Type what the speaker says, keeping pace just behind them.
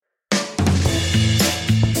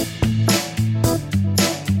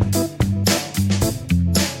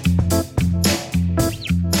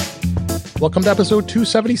Welcome to episode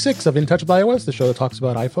 276 of In Touch with iOS, the show that talks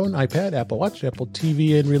about iPhone, iPad, Apple Watch, Apple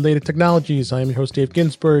TV, and related technologies. I'm your host, Dave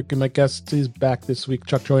Ginsburg, and my guest is back this week,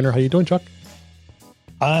 Chuck Joyner. How you doing, Chuck?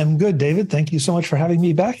 I'm good, David. Thank you so much for having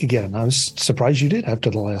me back again. I was surprised you did after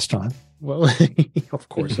the last time. Well, of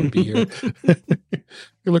course I'll be here.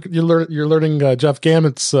 You're learning Jeff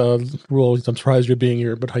Gamet's rules. I'm surprised you're being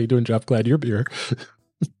here, but how you doing, Jeff? Glad you're here.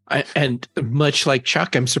 And much like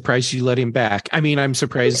Chuck, I'm surprised you let him back. I mean, I'm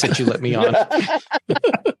surprised that you let me on. I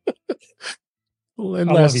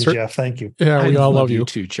love you, Jeff. Thank you. Yeah, we all love you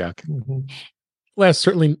too, Chuck. Mm-hmm. Last,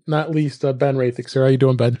 certainly not least, Ben Roethig. Sir, how you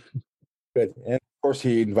doing, Ben? Good. And of course,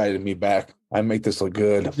 he invited me back. I make this look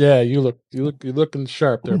good. Yeah, you're looking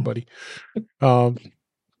sharp there, buddy. So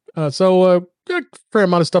a fair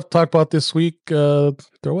amount of stuff to talk about this week. There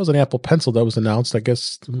was an Apple Pencil that was announced. I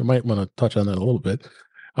guess we might want to touch on that a little bit.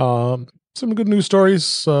 Some good news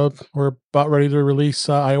stories. We're about ready to release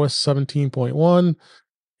iOS 17.1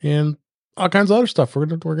 and all kinds of other stuff. We're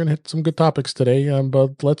gonna hit some good topics today.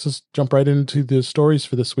 But let's just jump right into the stories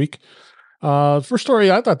for this week. First story,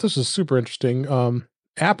 I thought this was super interesting.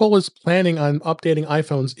 Apple is planning on updating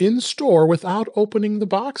iPhones in store without opening the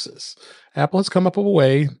boxes. Apple has come up with a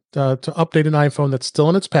way to update an iPhone that's still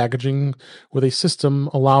in its packaging with a system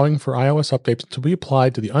allowing for iOS updates to be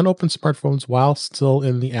applied to the unopened smartphones while still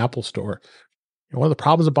in the Apple Store. One of the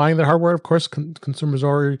problems of buying that hardware, of course, consumers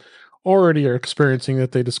already are experiencing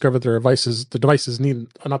that they discover the devices need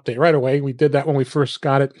an update right away. We did that when we first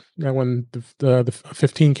got it, when the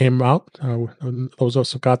 15 came out. Those of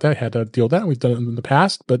us who got that had to deal with that. We've done it in the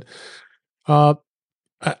past, but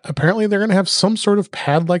apparently they're going to have some sort of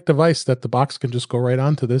pad-like device that the box can just go right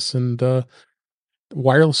onto this and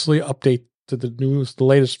wirelessly update to the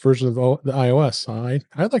latest version of the iOS.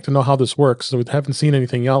 I'd like to know how this works. So we haven't seen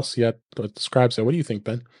anything else yet that describes it. What do you think,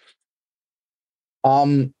 Ben?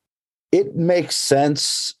 It makes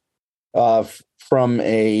sense from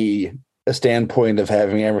a standpoint of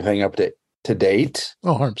having everything up to date.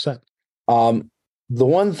 Oh, 100%. The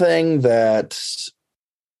one thing that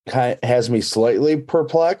has me slightly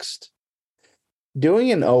perplexed,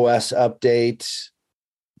 doing an OS update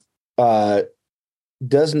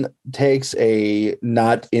takes a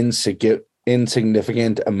not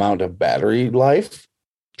insignificant amount of battery life.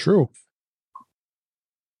 True.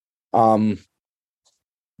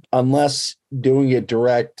 Unless doing it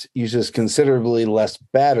direct uses considerably less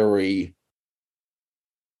battery,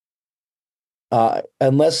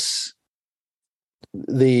 unless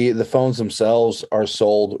the phones themselves are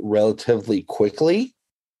sold relatively quickly,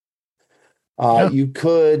 you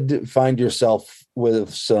could find yourself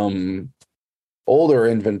with some older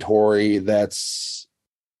inventory that's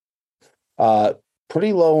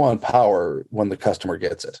pretty low on power when the customer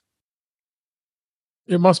gets it.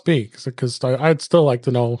 It must be, because I'd still like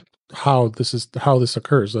to know how this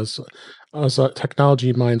occurs. As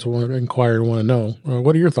technology minds want to inquire and want to know.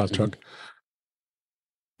 What are your thoughts, Chuck?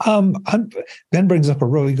 Ben brings up a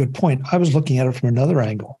really good point. I was looking at it from another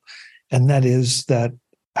angle, and that is that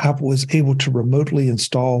Apple was able to remotely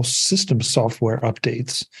install system software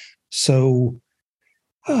updates. So,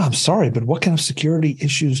 I'm sorry, but what kind of security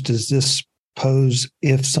issues does this pose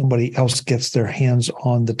if somebody else gets their hands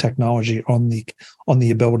on the technology, on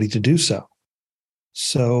the ability to do so?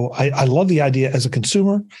 So I love the idea as a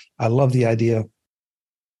consumer. I love the idea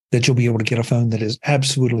that you'll be able to get a phone that is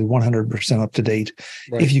absolutely 100% up to date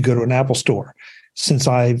if you go to an Apple store. Since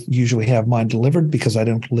I usually have mine delivered because I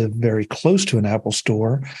don't live very close to an Apple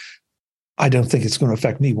store, I don't think it's going to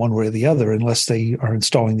affect me one way or the other unless they are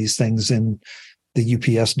installing these things in the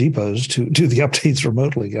UPS depots to do the updates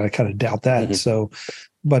remotely. I kind of doubt that. Mm-hmm. So,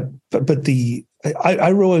 but I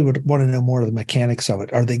really would want to know more of the mechanics of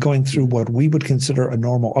it. Are they going through what we would consider a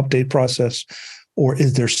normal update process, or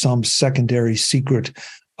is there some secondary secret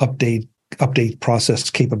update process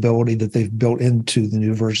capability that they've built into the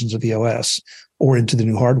new versions of the OS or into the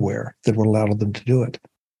new hardware that would allow them to do it?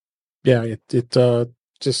 Yeah,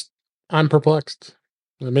 just I'm perplexed.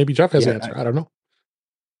 Maybe Jeff has an answer. I don't know.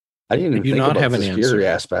 I didn't even think about the security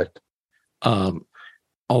aspect.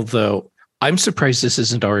 Although I'm surprised this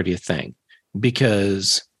isn't already a thing,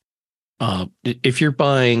 because if you're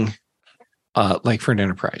buying like for an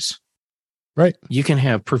enterprise, right, you can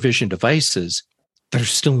have provisioned devices that are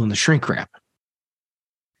still in the shrink wrap.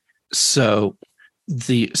 So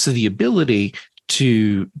the ability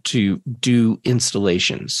to do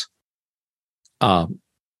installations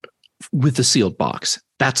with the sealed box,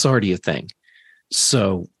 that's already a thing.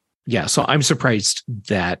 So yeah, so I'm surprised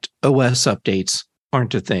that OS updates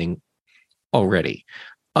aren't a thing already.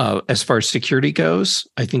 As far as security goes,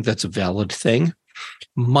 I think that's a valid thing.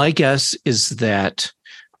 My guess is that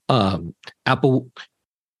Apple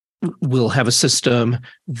will have a system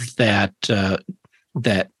that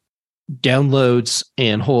that downloads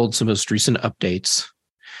and holds the most recent updates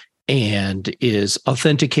and is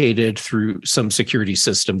authenticated through some security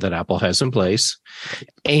system that Apple has in place.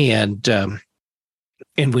 And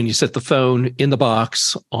when you set the phone in the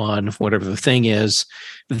box on whatever the thing is,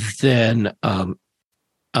 then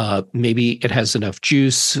maybe it has enough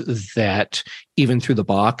juice that even through the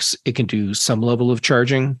box, it can do some level of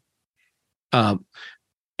charging. But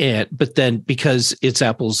then because it's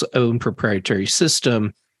Apple's own proprietary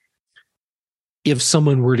system, if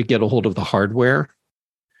someone were to get a hold of the hardware,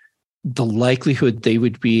 the likelihood they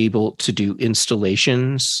would be able to do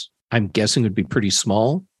installations, I'm guessing, would be pretty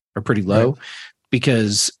small or pretty low,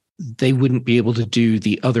 because they wouldn't be able to do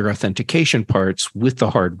the other authentication parts with the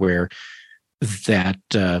hardware that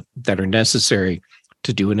are necessary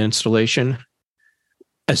to do an installation.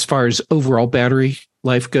 As far as overall battery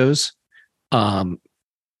life goes, and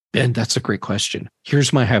that's a great question.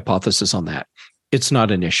 Here's my hypothesis on that. It's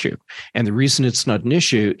not an issue. And the reason it's not an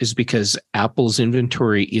issue is because Apple's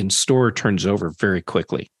inventory in store turns over very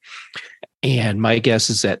quickly. And my guess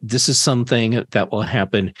is that this is something that will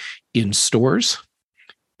happen in stores.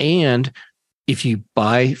 And if you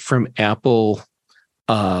buy from Apple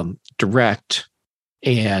direct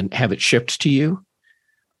and have it shipped to you,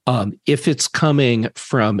 if it's coming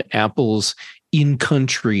from Apple's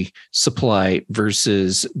in-country supply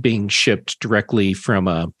versus being shipped directly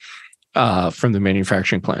from the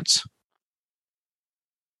manufacturing plants.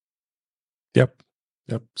 Yep.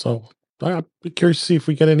 So I'd be curious to see if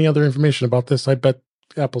we get any other information about this. I bet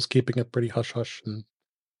Apple's keeping it pretty hush-hush.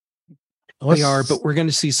 They are, but we're going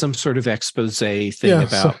to see some sort of expose thing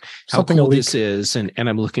about how cool this is, and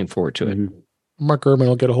I'm looking forward to it. Mark Gurman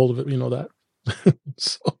will get a hold of it. You know that.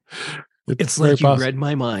 So it's like you read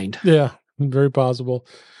my mind. Yeah, very possible.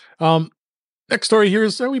 Next story here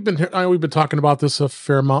is we've been talking about this a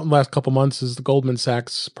fair amount in the last couple months. Is the Goldman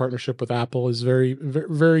Sachs partnership with Apple is very, very,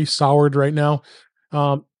 very soured right now.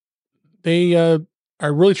 They are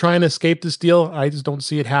really trying to escape this deal. I just don't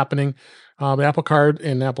see it happening. Apple Card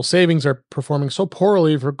and Apple Savings are performing so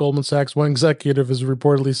poorly for Goldman Sachs. One executive has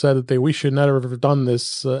reportedly said that we should never have done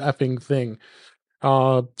this effing thing.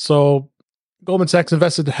 So Goldman Sachs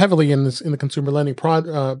invested heavily in the consumer lending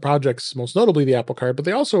projects, most notably the Apple Card, but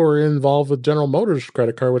they also were involved with General Motors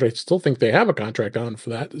credit card, which I still think they have a contract on for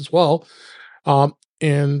that as well.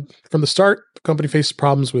 And from the start, the company faced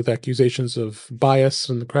problems with accusations of bias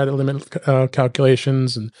in the credit limit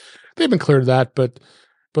calculations, and they've been clear of that. But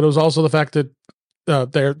it was also the fact that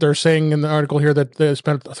they're saying in the article here that they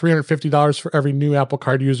spent $350 for every new Apple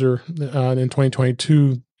Card user in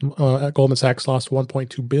 2022. Goldman Sachs lost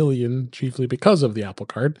 $1.2 billion, chiefly because of the Apple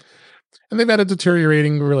Card, and they've had a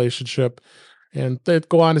deteriorating relationship. And they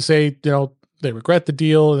go on to say, they regret the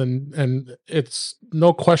deal, and it's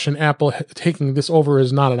no question Apple taking this over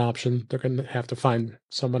is not an option. They're going to have to find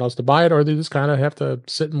someone else to buy it, or they just kind of have to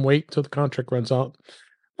sit and wait till the contract runs out.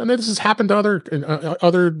 And this has happened to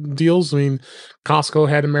other deals. I mean, Costco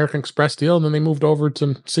had an American Express deal, and then they moved over to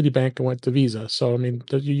Citibank and went to Visa. So, I mean,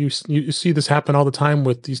 you see this happen all the time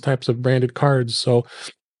with these types of branded cards. So,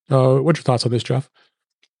 what's your thoughts on this, Jeff?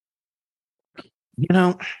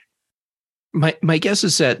 My guess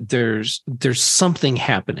is that there's something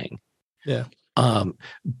happening. Yeah.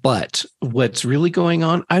 But what's really going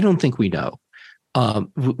on, I don't think we know.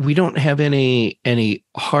 We don't have any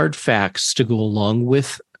hard facts to go along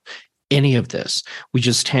with any of this. We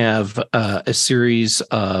just have a series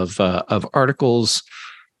of articles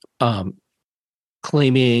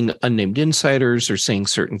claiming unnamed insiders or saying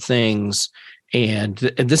certain things, and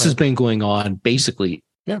this has been going on basically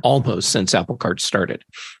almost since Apple Card started.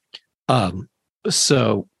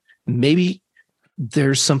 So maybe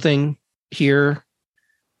there's something here.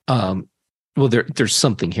 Well, there's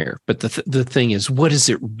something here, but the thing is, what is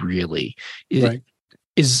it really?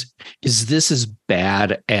 Is this as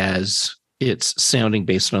bad as it's sounding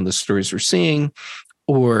based on the stories we're seeing,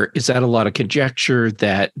 or is that a lot of conjecture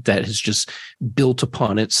that has just built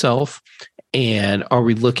upon itself? And are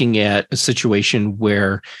we looking at a situation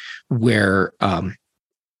where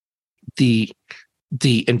the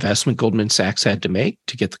investment Goldman Sachs had to make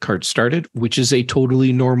to get the card started, which is a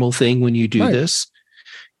totally normal thing when you do this,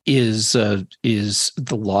 is the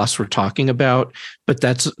loss we're talking about, but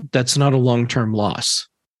that's not a long-term loss.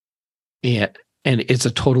 And it's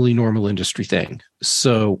a totally normal industry thing.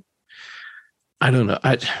 So I don't know.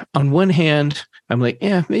 On one hand, I'm like,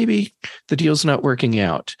 maybe the deal's not working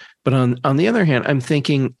out. But on the other hand, I'm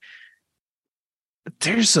thinking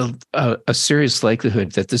there's a serious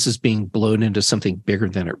likelihood that this is being blown into something bigger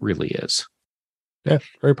than it really is. Yeah,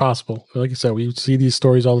 very possible. Like you said, we see these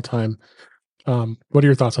stories all the time. What are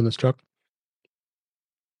your thoughts on this, Chuck?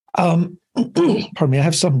 Pardon me. I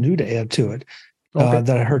have something new to add to it Okay.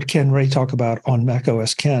 that I heard Ken Ray talk about on Mac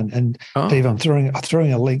OS Ken. And Dave, I'm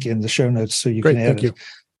throwing a link in the show notes so you Great, can add thank it.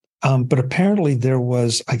 you. But apparently there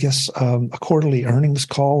was, I guess, a quarterly earnings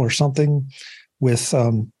call or something with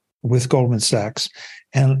Goldman Sachs.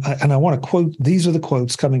 And I want to quote, these are the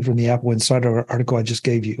quotes coming from the Apple Insider article I just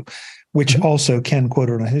gave you, which also Ken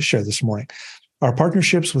quoted on his show this morning. Our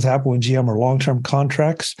partnerships with Apple and GM are long-term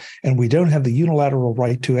contracts, and we don't have the unilateral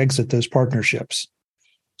right to exit those partnerships.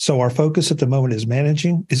 So our focus at the moment is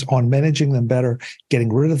on managing them better,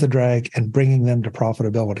 getting rid of the drag, and bringing them to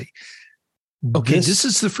profitability. Okay, this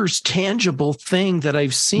is the first tangible thing that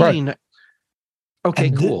I've seen. Right. Okay,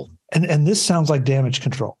 cool. And this sounds like damage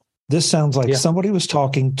control. This sounds like somebody was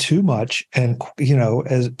talking too much, and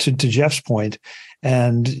as to Jeff's point,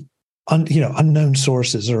 and unknown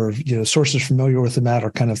sources or sources familiar with the matter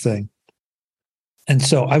kind of thing. And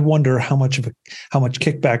so I wonder how much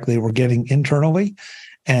kickback they were getting internally.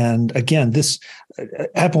 And again, this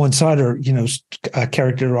Apple Insider,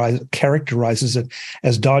 characterizes it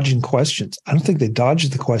as dodging questions. I don't think they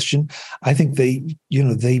dodged the question. I think they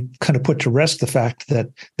kind of put to rest the fact that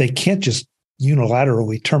they can't just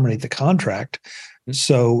unilaterally terminate the contract.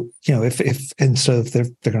 So, if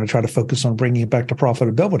they're going to try to focus on bringing it back to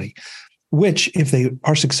profitability, which, if they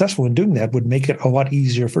are successful in doing that, would make it a lot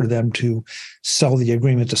easier for them to sell the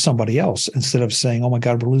agreement to somebody else instead of saying, "Oh my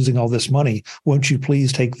God, we're losing all this money. Won't you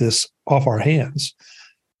please take this off our hands?"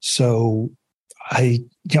 So, I'm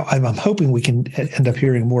hoping we can end up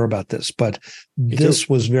hearing more about this. But this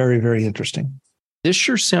was very, very interesting. This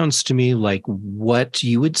sure sounds to me like what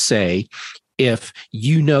you would say if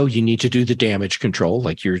you need to do the damage control,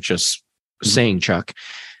 like you're just saying, Chuck.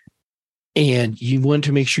 And you want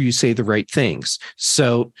to make sure you say the right things.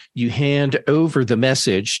 So you hand over the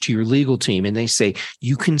message to your legal team and they say,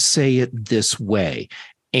 you can say it this way.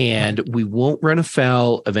 And we won't run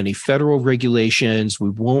afoul of any federal regulations.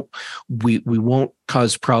 We won't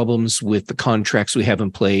cause problems with the contracts we have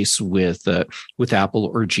in place with Apple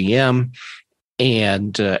or GM.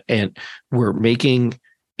 And we're making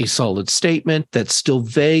a solid statement that's still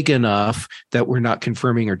vague enough that we're not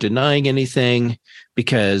confirming or denying anything,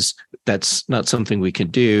 because that's not something we can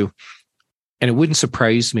do. And it wouldn't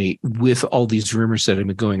surprise me, with all these rumors that have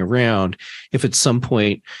been going around, if at some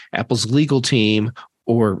point Apple's legal team,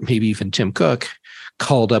 or maybe even Tim Cook,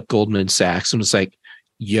 called up Goldman Sachs and was like,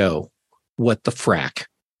 yo, what the frack?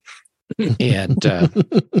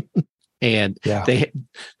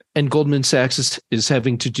 And Goldman Sachs is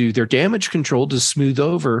having to do their damage control to smooth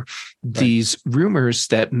over these rumors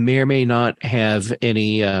that may or may not have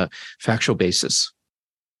any factual basis.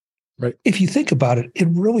 Right. If you think about it, it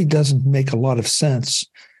really doesn't make a lot of sense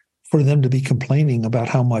for them to be complaining about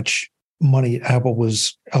how much money Apple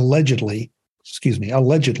was allegedly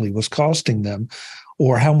was costing them,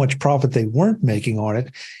 or how much profit they weren't making on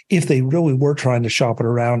it, if they really were trying to shop it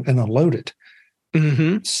around and unload it.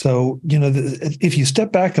 Mm-hmm. So, if you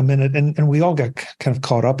step back a minute, and we all got kind of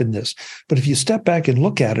caught up in this, but if you step back and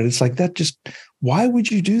look at it, it's like that. Just why would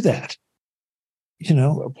you do that?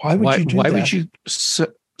 Why would you do that? Why would you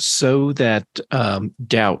sow that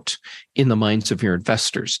doubt in the minds of your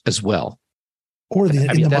investors as well? Or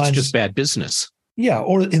that's just bad business. Yeah,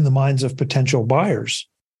 or in the minds of potential buyers.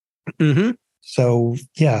 Mm-hmm. So,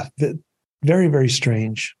 yeah, very, very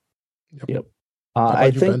strange. Yep.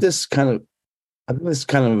 I think this kind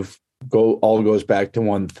of all goes back to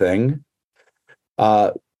one thing.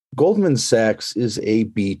 Goldman Sachs is a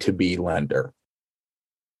B2B lender.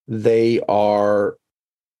 They are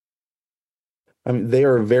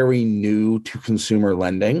very new to consumer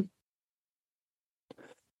lending,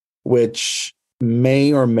 which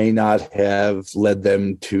may or may not have led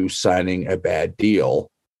them to signing a bad deal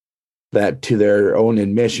that, to their own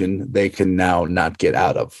admission, they can now not get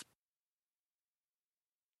out of.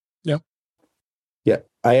 Yeah,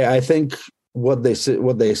 I think what they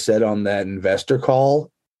said on that investor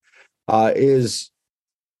call is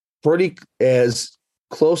pretty as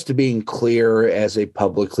close to being clear as a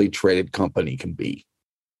publicly traded company can be.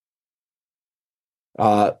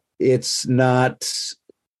 It's not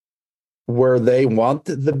where they want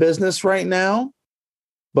the business right now,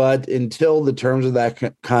 but until the terms of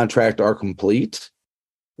that contract are complete,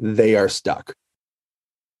 they are stuck.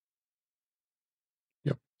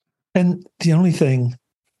 Yep. And the only thing,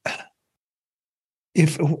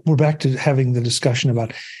 if we're back to having the discussion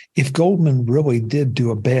about if Goldman really did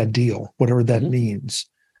do a bad deal, whatever that means,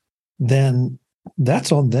 then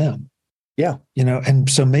that's on them. Yeah. And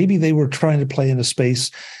so maybe they were trying to play in a space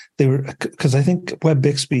they were, because I think Webb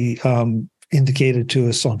Bixby indicated to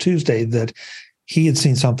us on Tuesday that he had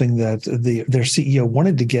seen something that their CEO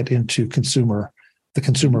wanted to get into the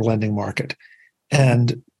consumer lending market.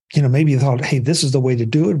 And, maybe he thought, hey, this is the way to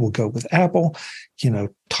do it. We'll go with Apple,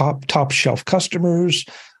 top shelf customers,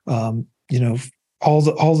 all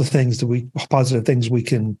the things positive things we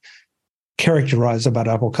can characterize about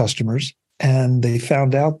Apple customers. And they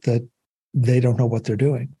found out that they don't know what they're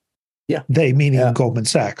doing. Yeah. They, meaning Goldman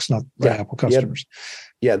Sachs, not the Apple customers.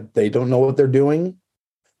 Yeah. They don't know what they're doing.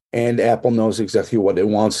 And Apple knows exactly what it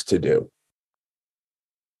wants to do.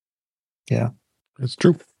 Yeah. It's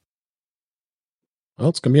true. Well,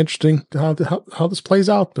 it's going to be interesting how this plays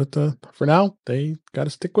out. But for now, they got to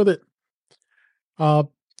stick with it.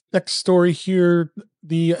 Next story here.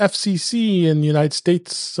 The FCC in the United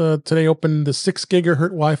States today opened the 6 gigahertz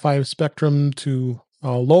Wi-Fi spectrum to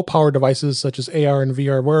low power devices such as AR and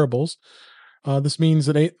VR wearables. This means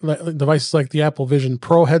that devices like the Apple Vision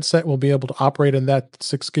Pro headset will be able to operate in that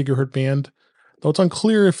 6 gigahertz band, though it's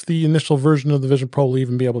unclear if the initial version of the Vision Pro will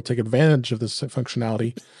even be able to take advantage of this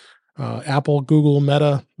functionality. Apple, Google,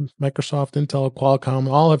 Meta, Microsoft, Intel, Qualcomm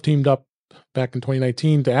all have teamed up back in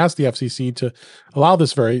 2019 to ask the FCC to allow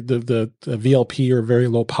this the VLP, or very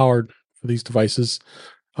low powered, for these devices.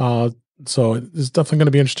 So it's definitely going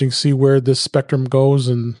to be interesting to see where this spectrum goes,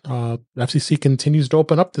 and FCC continues to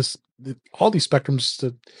open up all these spectrums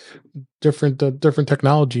to different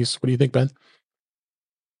technologies. What do you think, Ben?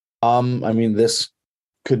 This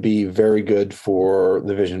could be very good for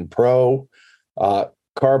the Vision Pro.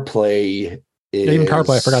 CarPlay is... even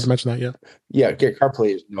CarPlay, I forgot to mention that, Yeah,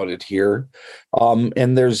 CarPlay is noted here.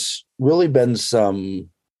 And there's really been some,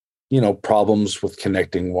 problems with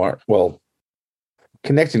connecting to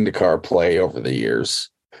CarPlay over the years.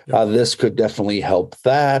 Yep. This could definitely help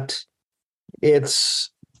that.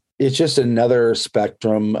 It's just another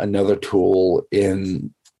spectrum, another tool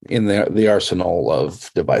in the arsenal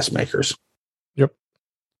of device makers. Yep.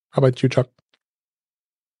 How about you, Chuck?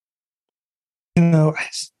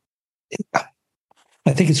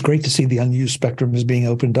 I think it's great to see the unused spectrum is being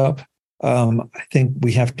opened up. I think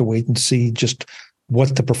we have to wait and see just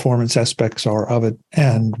what the performance aspects are of it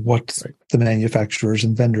and what the manufacturers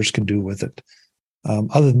and vendors can do with it.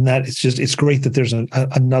 Other than that, it's great that there's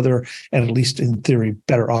another, and at least in theory,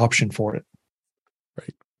 better option for it.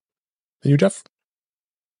 Right. And you, Jeff?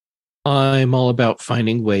 I'm all about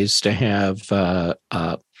finding ways to have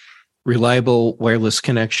reliable wireless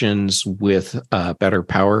connections with better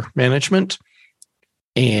power management.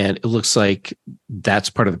 And it looks like that's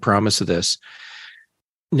part of the promise of this.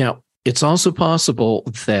 Now, it's also possible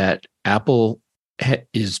that Apple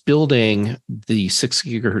is building the 6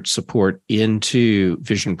 gigahertz support into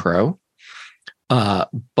Vision Pro,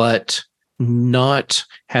 but not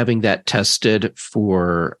having that tested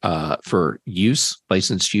for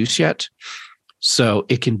licensed use yet. So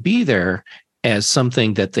it can be there as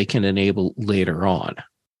something that they can enable later on,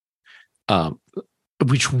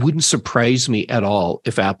 which wouldn't surprise me at all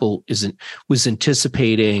if Apple was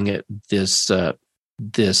anticipating this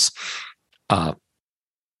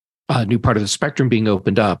new part of the spectrum being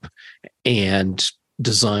opened up and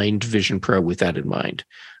designed Vision Pro with that in mind.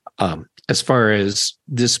 As far as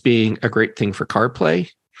this being a great thing for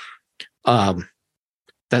CarPlay,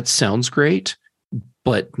 that sounds great.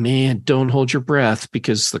 But man, don't hold your breath,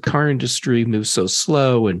 because the car industry moves so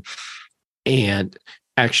slow, and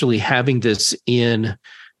actually having this in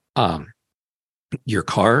your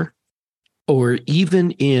car, or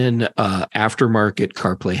even in aftermarket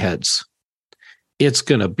CarPlay heads, it's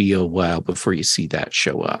going to be a while before you see that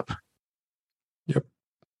show up. Yep,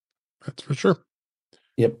 that's for sure.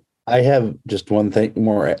 Yep, I have just one thing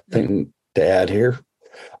to add here.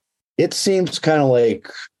 It seems kind of like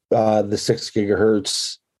the 6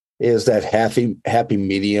 gigahertz is that happy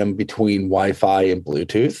medium between Wi-Fi and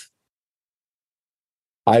Bluetooth.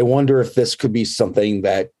 I wonder if this could be something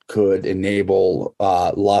that could enable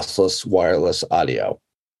lossless wireless audio.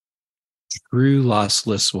 True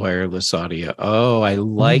lossless wireless audio. Oh, I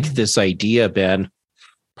like this idea, Ben.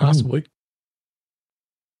 Possibly.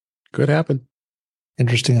 Could happen.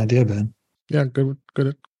 Interesting idea, Ben. Yeah, good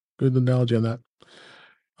analogy on that.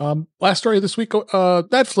 Last story this week,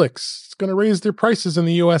 Netflix is going to raise their prices in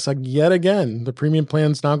the U.S. yet again. The premium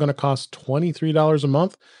plan is now going to cost $23 a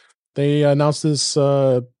month. They announced this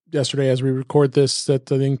yesterday as we record this, that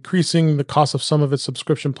they're increasing the cost of some of its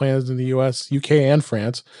subscription plans in the U.S., UK, and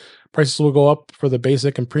France. Prices will go up for the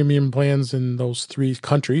basic and premium plans in those 3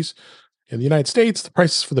 countries. In the United States, the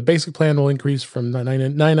prices for the basic plan will increase from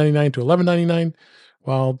 $9.99 to $11.99,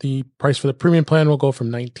 while the price for the premium plan will go from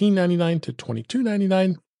 $19.99 to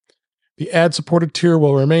 $22.99. The ad-supported tier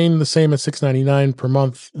will remain the same at $6.99 per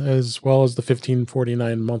month, as well as the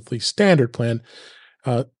 $15.49 monthly standard plan.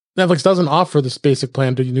 Netflix doesn't offer this basic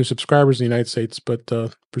plan to new subscribers in the United States, but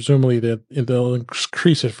presumably they'll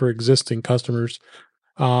increase it for existing customers.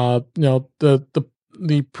 The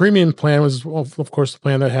premium plan was, well, of course, the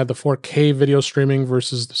plan that had the 4K video streaming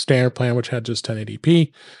versus the standard plan, which had just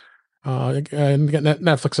 1080p. And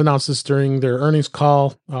Netflix announced this during their earnings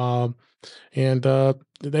call, and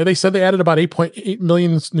they said they added about 8.8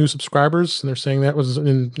 million new subscribers, and they're saying that was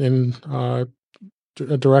in a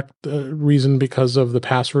direct reason because of the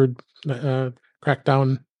password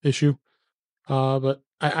crackdown issue. But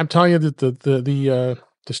I'm telling you that the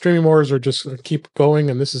streaming wars are just keep going,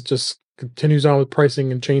 and this is just continues on with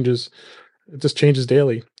pricing and changes. It just changes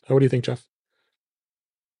daily. What do you think, Jeff?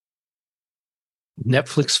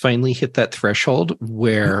 Netflix finally hit that threshold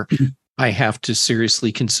where I have to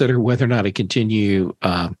seriously consider whether or not I continue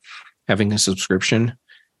having a subscription.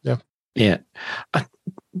 Yeah. Yeah.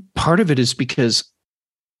 Part of it is because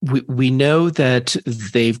we know that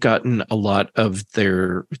they've gotten a lot of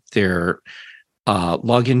their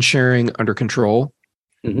login sharing under control.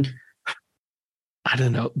 Mm-hmm. I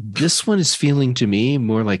don't know. This one is feeling to me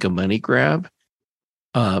more like a money grab,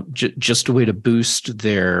 just a way to boost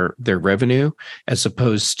their revenue, as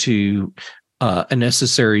opposed to a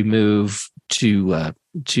necessary move to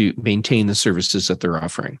maintain the services that they're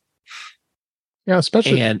offering. Yeah,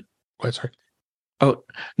 especially. And sorry. Oh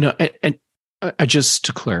no, and just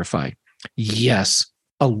to clarify, yes,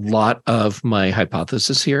 a lot of my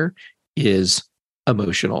hypothesis here is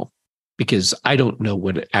emotional, because I don't know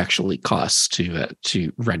what it actually costs to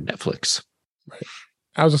run Netflix. Right.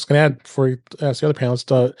 I was just going to add before you ask the other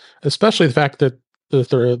panelists, especially the fact that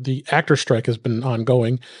the actor strike has been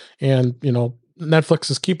ongoing, and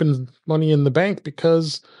Netflix is keeping money in the bank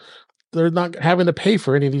because they're not having to pay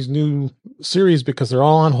for any of these new series because they're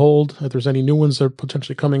all on hold. If there's any new ones that are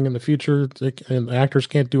potentially coming in the future, and the actors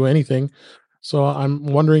can't do anything. So I'm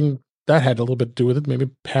wondering that had a little bit to do with it. Maybe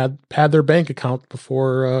pad their bank account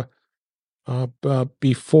before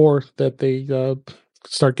that they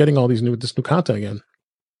start getting all this new content again.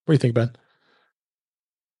 What do you think, Ben?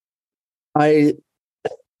 I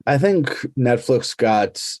think Netflix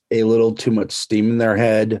got a little too much steam in their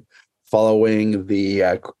head following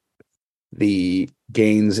the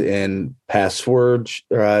gains in password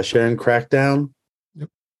sharing crackdown. Yep.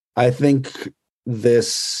 I think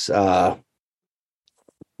this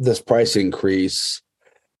price increase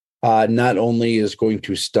not only is going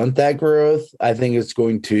to stunt that growth, I think it's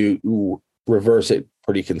going to reverse it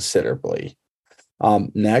pretty considerably.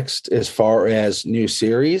 Next, as far as new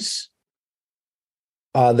series,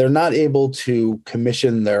 they're not able to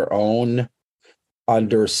commission their own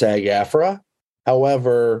under SAG-AFTRA.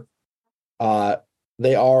 However,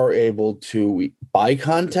 they are able to buy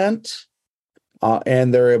content,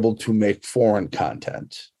 and they're able to make foreign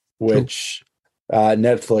content, which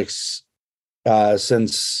Netflix,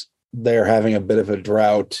 since they're having a bit of a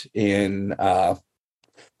drought in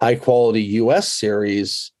high quality US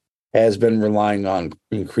series, has been relying on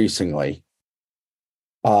increasingly.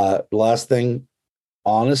 Last thing,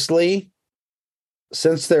 honestly,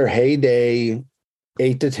 since their heyday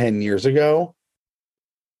 8 to 10 years ago,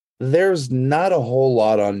 there's not a whole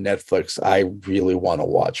lot on Netflix I really want to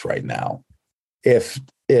watch right now. If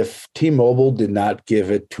T-Mobile did not give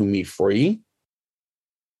it to me free,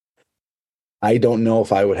 I don't know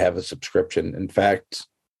if I would have a subscription. In fact,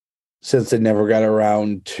 since they never got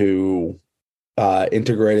around to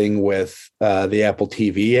integrating with the Apple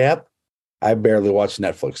TV app, I barely watch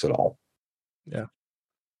Netflix at all. Yeah.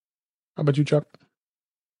 How about you, Chuck?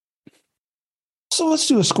 So let's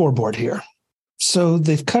do a scoreboard here. So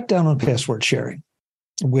they've cut down on password sharing,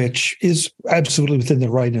 which is absolutely within their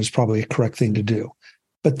right and is probably a correct thing to do.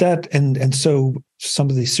 But that and so some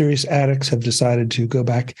of these serious addicts have decided to go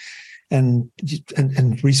back and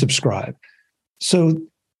resubscribe. So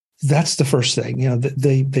that's the first thing.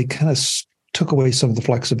 They kind of took away some of the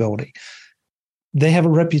flexibility. They have a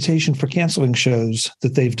reputation for canceling shows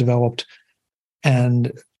that they've developed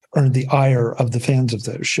and earned the ire of the fans of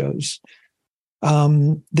those shows.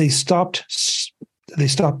 They stopped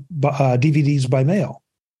DVDs by mail.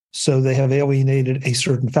 So they have alienated a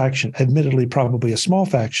certain faction, admittedly probably a small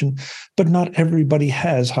faction, but not everybody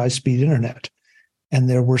has high-speed internet. And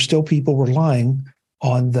there were still people relying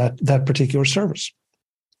on that particular service.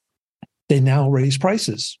 They now raise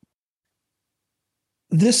prices.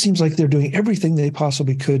 This seems like they're doing everything they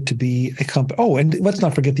possibly could to be a company. Oh, and let's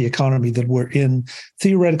not forget the economy that we're in,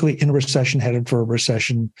 theoretically in a recession, headed for a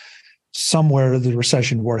recession. Somewhere the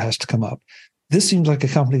recession word has to come up. this seems like a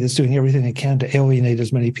company that's doing everything it can to alienate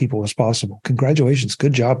as many people as possible. Congratulations.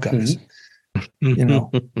 Good job, guys. You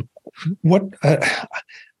know, what,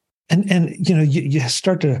 you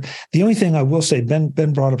start to, the only thing I will say, Ben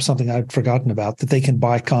brought up something I'd forgotten about, that they can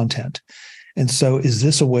buy content. And so is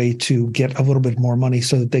this a way to get a little bit more money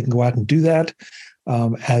so that they can go out and do that,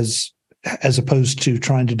 as opposed to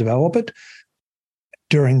trying to develop it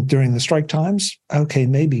during the strike times? Okay,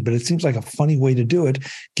 maybe, but it seems like a funny way to do it,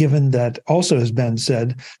 given that also, as Ben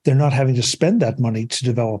said, they're not having to spend that money to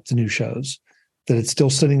develop the new shows, that it's still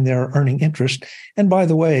sitting there earning interest. And by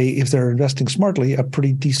the way, if they're investing smartly, a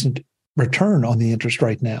pretty decent return on the interest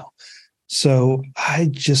right now. So I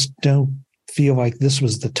just don't feel like this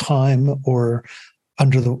was the time or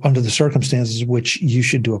under the circumstances which you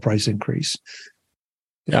should do a price increase.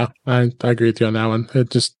 Yeah, I agree with you on that one.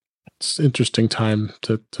 It's interesting time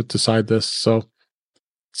to decide this. So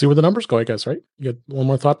see where the numbers go, I guess, right? You got one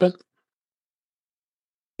more thought, Ben?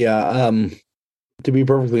 Yeah. To be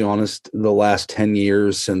perfectly honest, the last 10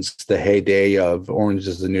 years since the heyday of Orange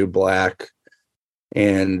is the New Black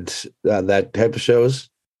and that type of shows,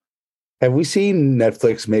 have we seen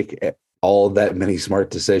Netflix make all that many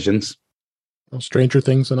smart decisions? Well, Stranger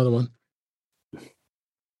Things, another one.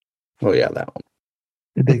 Oh yeah, that one.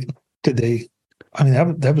 Did they? I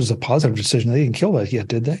mean, that was a positive decision. They didn't kill that yet,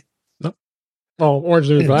 did they? No. Oh, Orange is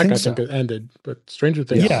the New Black, I so. think it ended, but Stranger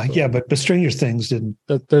Things. Yeah, but Stranger Things didn't.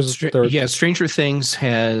 Stranger Things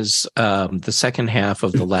has the second half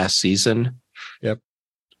of the last season. Yep.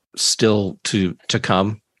 Still to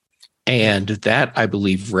come, and that, I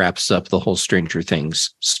believe, wraps up the whole Stranger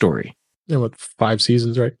Things story. Yeah, what, 5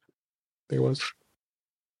 seasons, right? There was.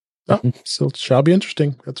 Oh, so it shall be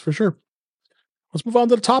interesting. That's for sure. Let's move on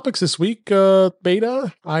to the topics this week.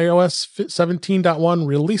 Beta iOS 17.1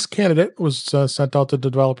 release candidate was sent out to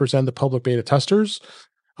developers and the public beta testers.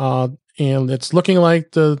 And it's looking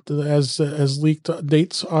like as leaked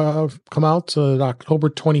dates come out, October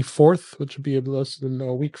 24th, which would be less than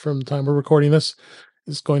a week from the time we're recording this,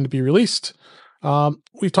 is going to be released.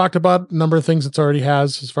 We've talked about a number of things it already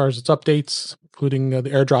has as far as its updates, including the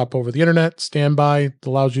AirDrop over the internet, standby. It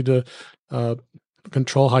allows you to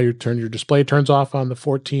control how your display turns off on the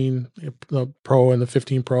 14 Pro and the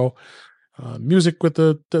 15 Pro. Music with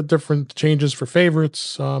the different changes for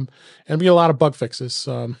favorites, and be a lot of bug fixes.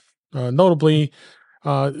 Notably,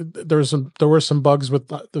 there were some bugs with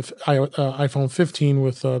the iPhone 15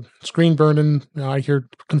 with screen burn-in. I hear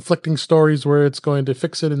conflicting stories where it's going to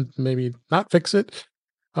fix it and maybe not fix it,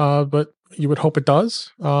 but you would hope it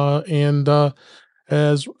does. And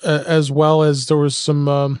as well as there was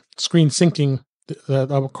some screen syncing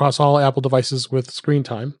across all Apple devices with screen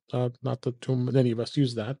time. Not that too many of us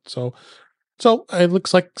use that. So it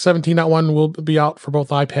looks like 17.1 will be out for both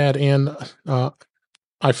iPad and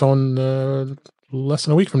iPhone less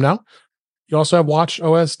than a week from now. You also have Watch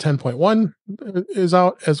OS 10.1 is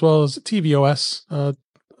out, as well as tvOS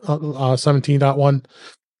 17.1.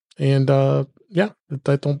 And I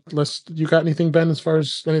don't. Unless you got anything, Ben, as far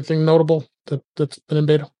as anything notable that's been in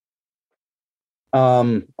beta.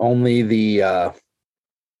 Only the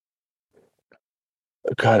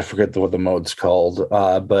God, I forget what the mode's called.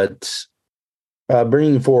 But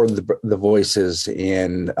bringing forward the voices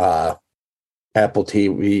in Apple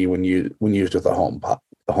TV when used with the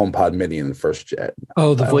HomePod Mini in the first jet.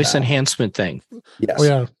 Oh, the voice enhancement thing. Yes. Oh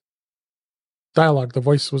yeah. Dialogue. The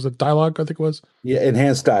voice was a dialogue, I think it was. Yeah,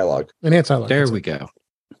 enhanced dialogue. Enhanced dialogue. There we go.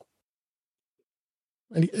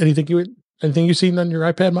 Anything you seen on your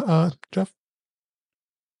iPad, Jeff?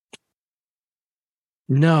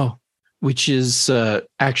 No, which is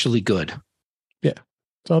actually good. Yeah,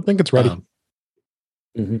 so I think it's ready.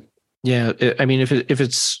 Yeah, I mean,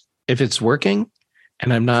 if it's working,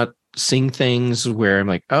 and I'm not seeing things where I'm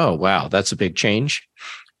like, oh wow, that's a big change.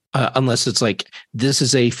 Unless it's like, this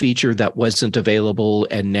is a feature that wasn't available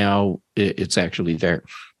and now it's actually there.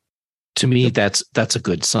 To me, that's a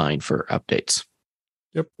good sign for updates.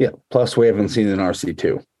 Yep. Yeah. Plus, we haven't seen an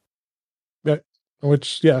RC2. Yeah.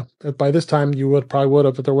 Which, by this time you probably would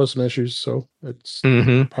have, but there was some issues, so it's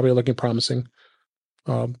probably looking promising.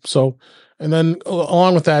 And then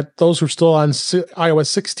along with that, those who are still on iOS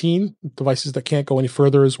 16 devices that can't go any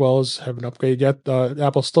further, as well as haven't upgraded yet,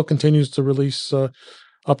 Apple still continues to release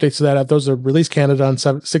updates to that. Those are release candidate on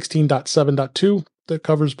 16.7.2 that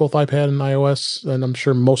covers both iPad and iOS, and I'm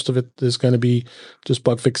sure most of it is going to be just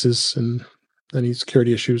bug fixes, and any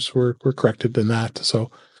security issues were corrected in that.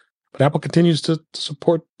 So, but Apple continues to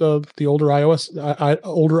support the older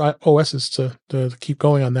older OSs to keep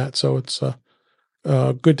going on that. So it's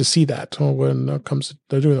good to see that when it comes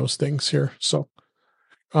to doing those things here. So,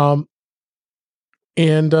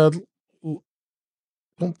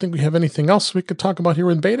 don't think we have anything else we could talk about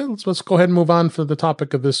here in beta. Let's go ahead and move on for the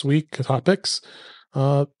topic of this week. Topics.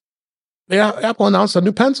 Apple announced a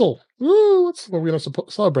new pencil. Woo! That's what we're going to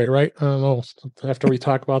celebrate, right? I don't know. After we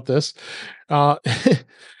talk about this,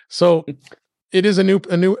 so it is a new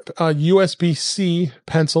USB-C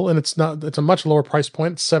pencil, and it's a much lower price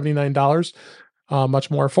point. It's $79,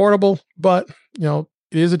 much more affordable. But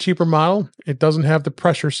it is a cheaper model. It doesn't have the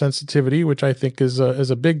pressure sensitivity, which I think is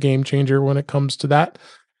a big game changer when it comes to that.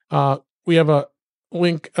 We have a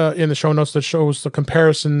link in the show notes that shows the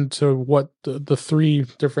comparison to what the three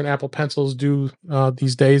different Apple Pencils do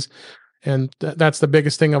these days. And that's the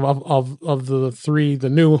biggest thing of the three. The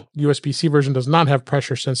new USB-C version does not have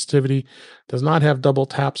pressure sensitivity, does not have double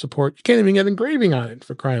tap support. You can't even get engraving on it,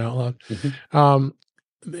 for crying out loud. Mm-hmm.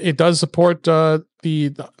 It does support the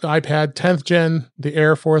iPad 10th gen, the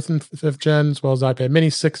Air 4th and 5th gen, as well as the iPad Mini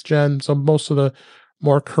 6th gen. So most of the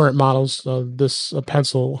more current models, this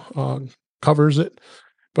pencil covers it.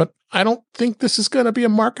 But I don't think this is going to be a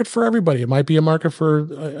market for everybody. It might be a market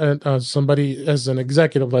for somebody as an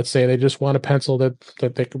executive, let's say. They just want a pencil that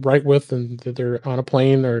they can write with, and that they're on a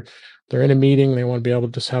plane or they're in a meeting. They want to be able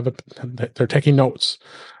to just have it. They're taking notes,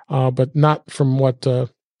 but not from what the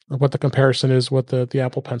comparison is, what the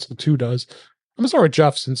Apple Pencil 2 does. I'm going to start with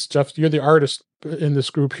Jeff, since, Jeff, you're the artist in this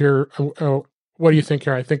group here. What do you think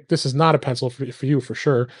here? I think this is not a pencil for you, for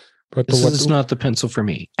sure. But this is not the pencil for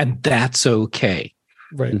me, and that's okay.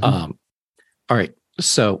 Right. All right.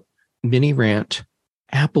 So, mini rant.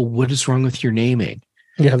 Apple, what is wrong with your naming?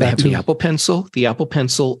 Yeah, they have the Apple Pencil, and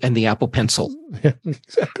the Apple Pencil. Yeah,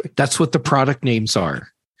 exactly. That's what the product names are.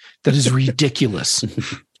 That is ridiculous.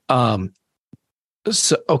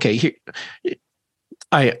 So, okay, here,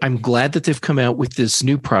 I'm glad that they've come out with this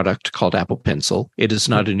new product called Apple Pencil. It is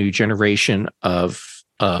not a new generation of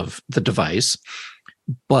the device,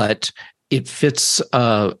 but it fits,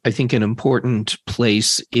 I think, an important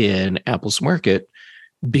place in Apple's market,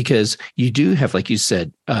 because you do have, like you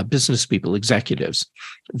said, business people, executives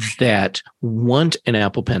that want an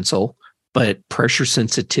Apple Pencil, but pressure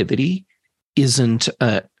sensitivity isn't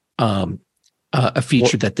a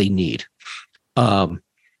feature that they need.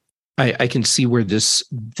 I can see where this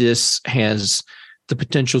has the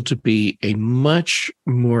potential to be a much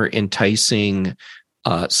more enticing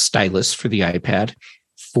stylus for the iPad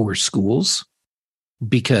for schools,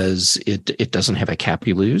 because it doesn't have a cap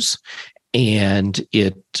you lose, and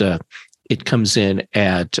it comes in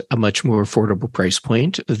at a much more affordable price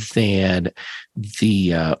point than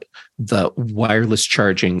the wireless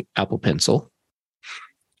charging Apple Pencil.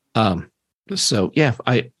 So yeah,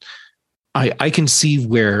 I can see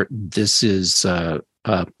where this is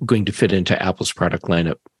going to fit into Apple's product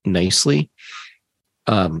lineup nicely.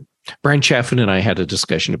 Brian Chaffin and I had a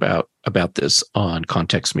discussion about this on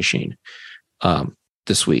Context Machine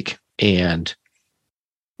this week, and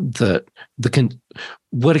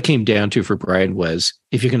what it came down to for Brian was,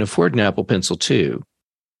 if you can afford an Apple Pencil 2,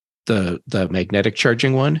 the magnetic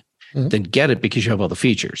charging one, mm-hmm. then get it, because you have all the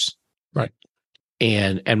features. Right.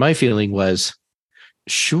 And my feeling was,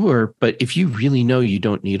 sure, but if you really know you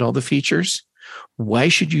don't need all the features, why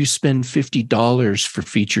should you spend $50 for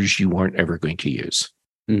features you aren't ever going to use?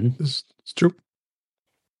 Mm-hmm. It's true.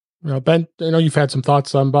 Ben, I know you've had some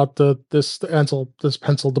thoughts about this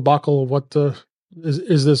pencil debacle. What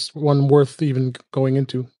is this one worth even going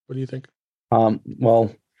into? What do you think?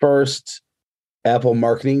 Well, first, Apple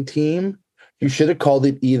marketing team, you should have called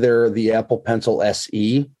it either the Apple Pencil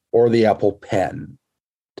SE or the Apple Pen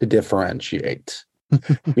to differentiate,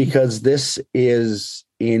 because this is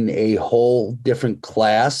in a whole different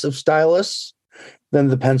class of stylus than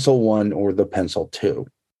the Pencil 1 or the Pencil 2.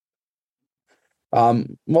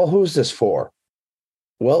 Well, who's this for?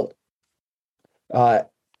 Well, a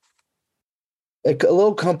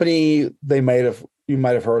little company you might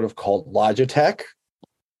have heard of, called Logitech,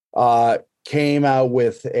 came out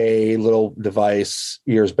with a little device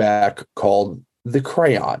years back called the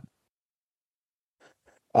Crayon.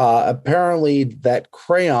 Apparently, that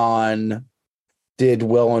Crayon did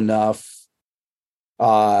well enough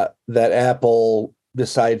that Apple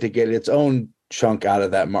decided to get its own chunk out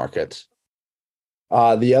of that market.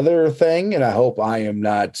 The other thing, and I hope I am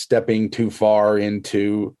not stepping too far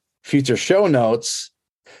into future show notes,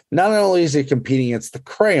 not only is it competing against the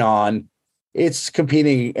Crayon, it's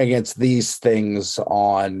competing against these things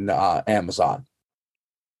on Amazon.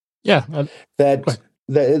 Yeah.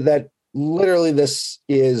 That literally, this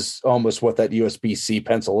is almost what that USB-C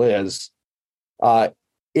pencil is.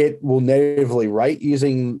 It will natively write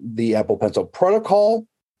using the Apple Pencil protocol.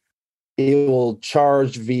 It will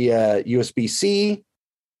charge via USB-C,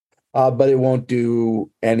 but it won't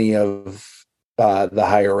do any of the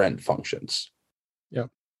higher end functions.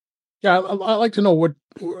 Yeah, I like to know what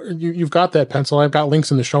you've got that pencil. I've got links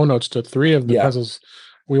in the show notes to 3 of the pencils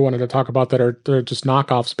we wanted to talk about that they're just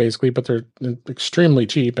knockoffs basically, but they're extremely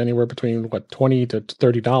cheap, anywhere between $20 to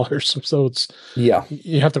 $30. So it's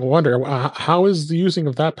you have to wonder how is the using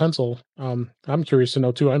of that pencil. I'm curious to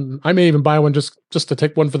know too. I may even buy one just to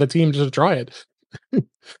take one for the team just to try it.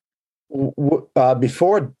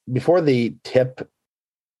 Before the tip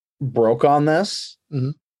broke on this. Mm-hmm.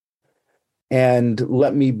 And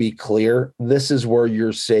let me be clear, this is where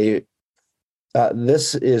this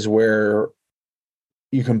is where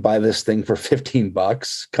you can buy this thing for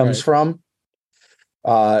 $15 comes from.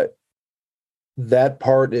 That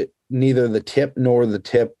part, neither the tip nor the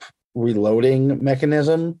tip reloading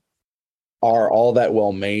mechanism are all that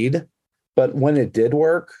well made. But when it did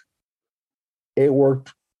work, it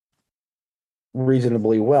worked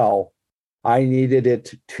reasonably well. I needed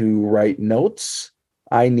it to write notes.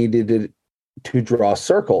 I needed it to draw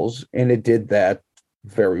circles, and it did that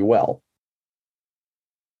very well.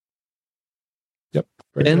 Yep.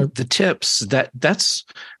 And the tips, that's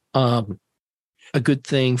a good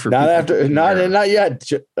thing for not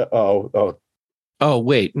yet. Oh,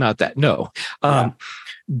 wait, not that. No.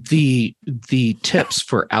 The tips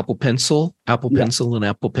for Apple Pencil and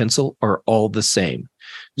Apple Pencil are all the same.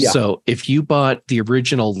 Yeah. So if you bought the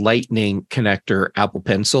original Lightning connector Apple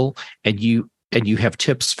Pencil and you have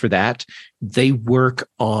tips for that, they work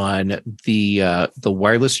on the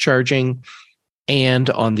wireless charging and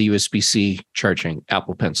on the USB-C charging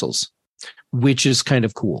Apple Pencils, which is kind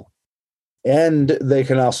of cool. And they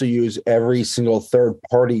can also use every single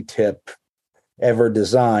third-party tip ever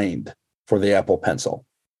designed for the Apple Pencil.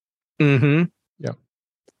 Mm-hmm. Yeah.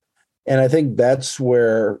 And I think that's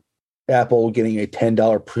where Apple getting a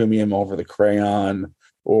 $10 premium over the crayon,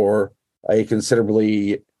 or a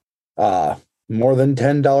considerably more than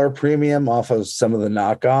 $10 premium off of some of the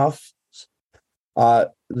knockoffs,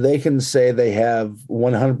 they can say they have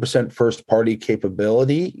 100% first-party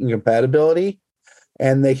capability and compatibility,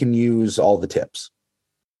 and they can use all the tips.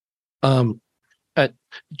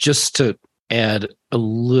 Just to add a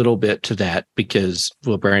little bit to that, because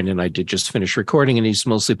Brian and I did just finish recording, and he's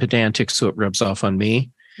mostly pedantic, so it rubs off on me.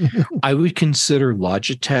 I would consider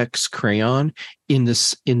Logitech's Crayon in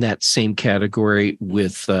that same category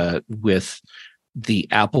with the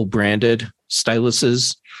Apple branded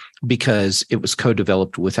styluses, because it was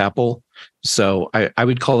co-developed with Apple. So I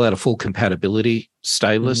would call that a full compatibility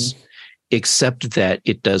stylus, except that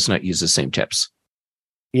it does not use the same tips.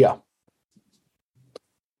 Yeah.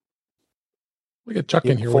 We get Chuck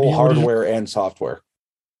in here. Full hardware and software.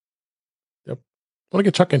 Yep. I want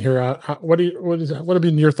to get Chuck in here. What have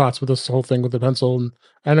been your thoughts with this whole thing with the pencil? And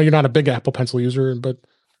I know you're not a big Apple Pencil user, but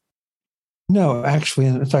no, actually,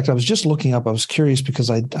 in fact, I was just looking up. I was curious because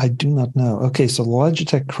I do not know. Okay, so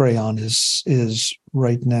Logitech Crayon is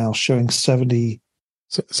right now showing $69.95.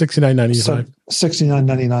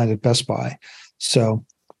 $69.99 at Best Buy. So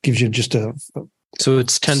gives you just so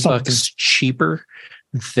it's $10 cheaper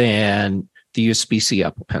than the USB-C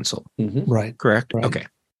Apple Pencil. Mm-hmm. Right. Correct? Right. Okay.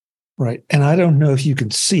 Right. And I don't know if you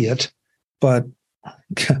can see it, but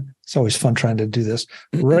it's always fun trying to do this.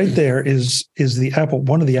 Right there is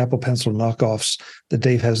one of the Apple Pencil knockoffs that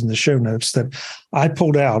Dave has in the show notes that I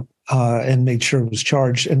pulled out and made sure it was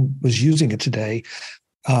charged and was using it today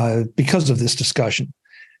because of this discussion.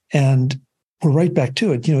 And we're right back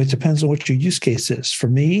to it. It depends on what your use case is. For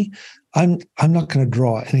me, I'm not going to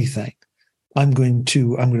draw anything. I'm going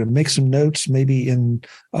to make some notes, maybe in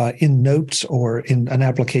Notes or in an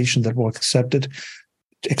application that will accept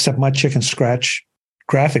my chicken scratch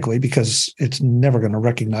graphically, because it's never going to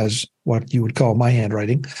recognize what you would call my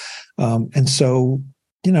handwriting. And so,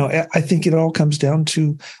 I think it all comes down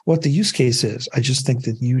to what the use case is. I just think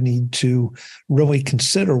that you need to really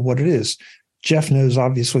consider what it is. Jeff knows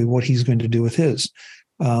obviously what he's going to do with his.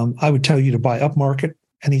 I would tell you to buy upmarket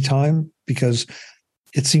anytime, because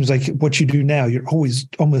it seems like what you do now, you're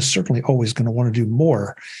almost certainly always going to want to do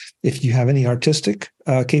more. If you have any artistic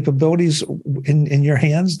capabilities in your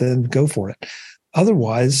hands, then go for it.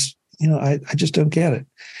 Otherwise, I just don't get it.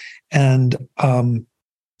 And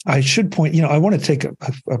I should point, I want to take a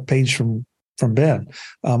page from Ben.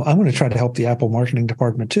 I'm going to try to help the Apple marketing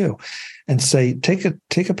department too, and say take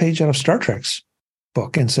a page out of Star Trek's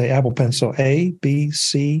book and say Apple Pencil A, B,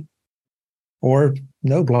 C, or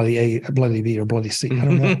no bloody A, bloody B, or bloody C. I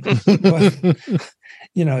don't know. But,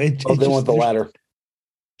 they want the latter.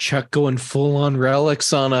 Chuck going full on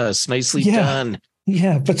relics on us. Nicely done.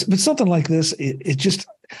 Yeah, but something like this, it just,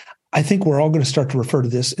 I think we're all going to start to refer to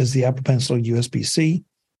this as the Apple Pencil USB-C.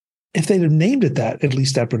 if they'd have named it that, at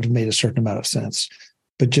least that would have made a certain amount of sense.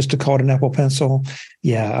 But just to call it an Apple Pencil,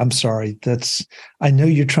 yeah, I'm sorry. I know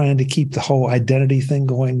you're trying to keep the whole identity thing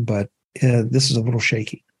going, but this is a little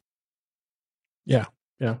shaky. Yeah.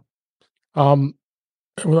 Well,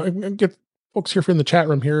 I get folks here from the chat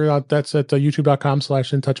room here. That's at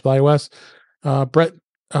youtube.com/intouchableios. Brett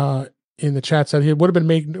in the chat said it would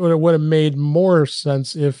have made more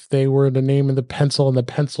sense if they were to name the Pencil and the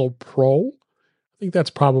Pencil Pro. I think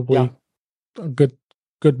that's probably a good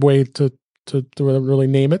way to really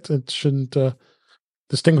name it. It shouldn't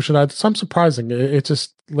distinguish it. It's some surprising. It's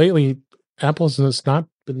just lately Apple's has not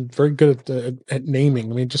been very good at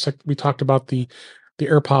naming. I mean, just like we talked about the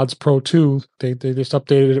AirPods Pro 2, they just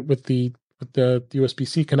updated it with the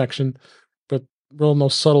USB-C connection, but real no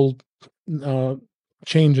subtle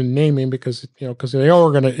change in naming because they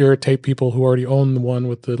are going to irritate people who already own the one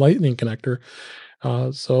with the Lightning connector.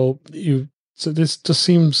 So this just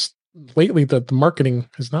seems lately that the marketing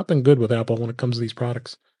has not been good with Apple when it comes to these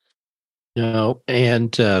products. No,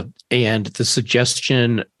 and the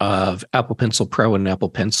suggestion of Apple Pencil Pro and Apple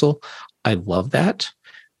Pencil, I love that.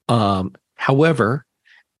 However,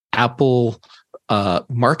 Apple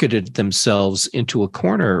marketed themselves into a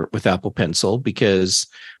corner with Apple Pencil because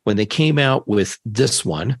when they came out with this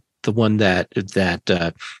one, the one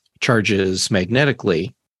that charges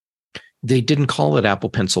magnetically, they didn't call it Apple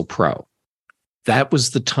Pencil Pro. That was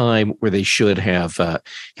the time where they should have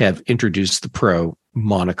introduced the Pro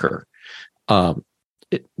moniker,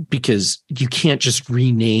 because you can't just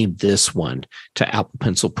rename this one to Apple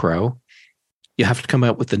Pencil Pro. You have to come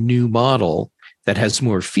out with a new model that has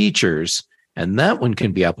more features, and that one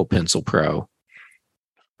can be Apple Pencil Pro.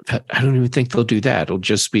 I don't even think they'll do that. It'll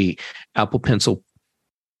just be Apple Pencil,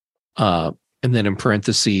 and then in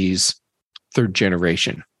parentheses, 3rd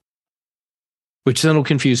generation, which then will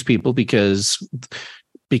confuse people because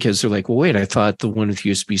they're like, well, wait, I thought the one with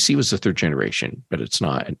USB-C was the 3rd generation, but it's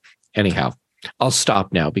not. Anyhow, I'll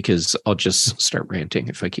stop now because I'll just start ranting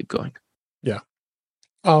if I keep going. Yeah.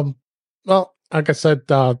 Well, like I said, it's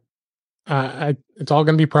all going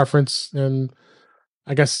to be preference, and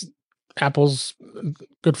I guess Apple's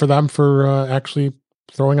good for them for actually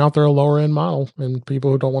throwing out their lower end model, and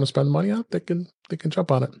people who don't want to spend money on it, they can jump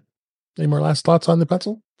on it. Any more last thoughts on the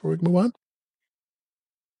Pencil before we move on?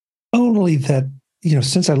 Only that,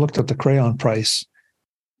 since I looked at the crayon price,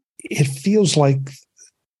 it feels like,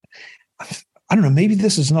 I don't know, maybe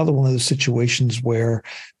this is another one of those situations where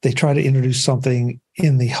they try to introduce something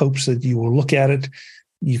in the hopes that you will look at it,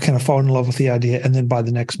 you kind of fall in love with the idea, and then buy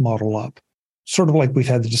the next model up. Sort of like we've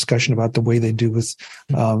had the discussion about the way they do with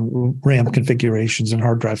RAM configurations and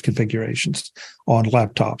hard drive configurations on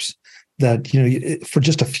laptops, that, for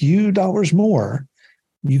just a few dollars more,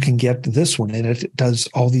 you can get this one, and it does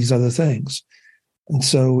all these other things. And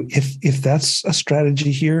so if that's a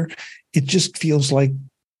strategy here, it just feels like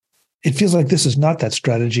this is not that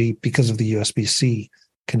strategy because of the USB-C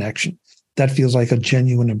connection. That feels like a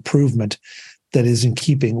genuine improvement that is in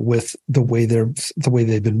keeping with the way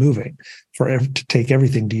they've been moving to take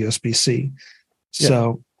everything to USB-C. Yeah.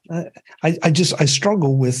 So I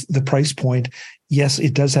struggle with the price point. Yes,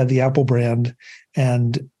 it does have the Apple brand,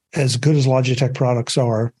 and as good as Logitech products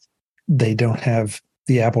are, they don't have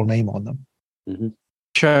the Apple name on them. Mm-hmm.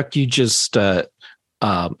 Chuck, you just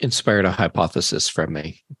inspired a hypothesis from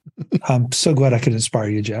me. I'm so glad I could inspire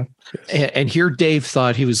you, Jeff. And here Dave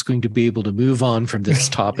thought he was going to be able to move on from this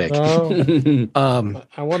topic. I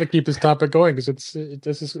want to keep this topic going because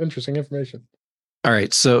this is interesting information. All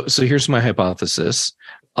right. So here's my hypothesis.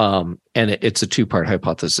 And it's a 2-part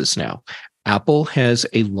hypothesis now. Apple has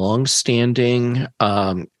a long-standing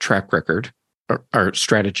track record or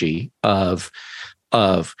strategy of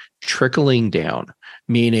trickling down,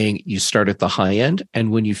 meaning you start at the high end,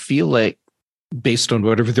 and when you feel like, based on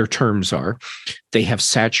whatever their terms are, they have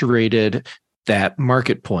saturated that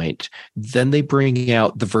market point, then they bring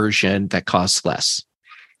out the version that costs less.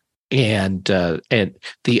 And the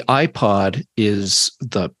iPod is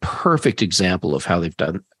the perfect example of how they've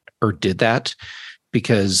done or did that,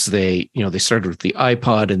 because they started with the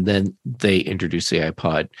iPod, and then they introduced the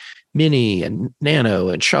iPod Mini and Nano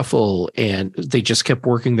and Shuffle, and they just kept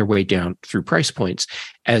working their way down through price points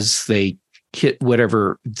as they hit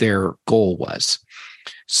whatever their goal was.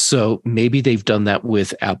 So maybe they've done that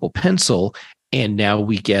with Apple Pencil, and now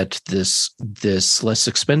we get this less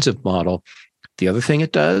expensive model. The other thing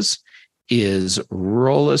it does is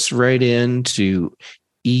roll us right into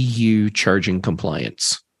EU charging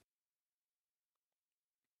compliance.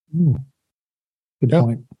 Good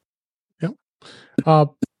point. Yeah.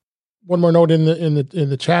 One more note in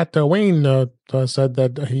the chat. Wayne said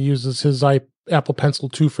that he uses his Apple Pencil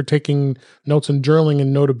 2 for taking notes and journaling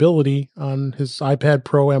and Notability on his iPad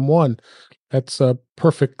Pro M1. That's a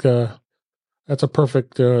perfect. That's a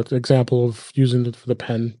perfect example of using it for the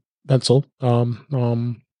pencil.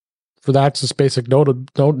 For that, it's just basic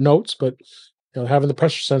notes, but having the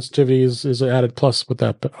pressure sensitivity is an added plus with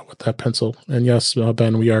that pencil. And yes,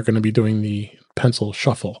 Ben, we are going to be doing the pencil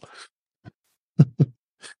shuffle.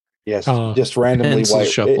 Yes, just randomly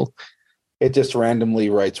shuffle. It just randomly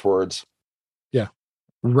writes words. Yeah,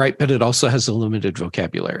 right. But it also has a limited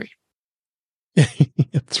vocabulary.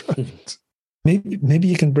 That's right. Maybe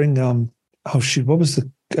you can bring what was the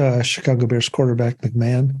Chicago Bears quarterback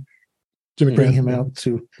McMahon? Jimmy bring Graham, him out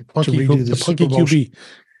to punky redo the punky QB.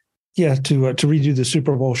 Yeah, to redo the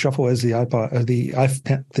Super Bowl shuffle as the Apple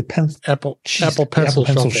Pencil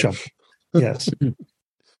shuffle. Yes.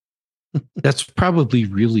 That's probably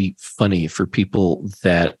really funny for people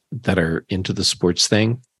that are into the sports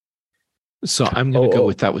thing. So I'm going to go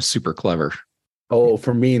with that was super clever. Oh,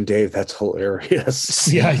 for me and Dave, that's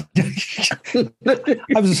hilarious. Yeah.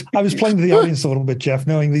 I was playing to the audience a little bit, Jeff,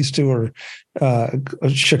 knowing these two are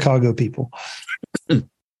Chicago people.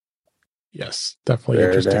 Yes, definitely Bear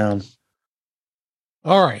interesting. down.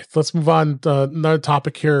 All right, let's move on to another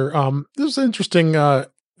topic here. This was interesting.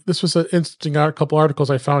 This was an interesting couple articles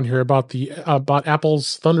I found here about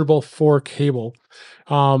Apple's Thunderbolt 4 cable.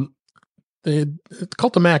 They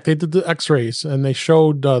called the Mac. They did the X-rays and they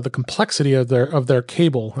showed the complexity of their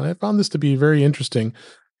cable. And I found this to be very interesting.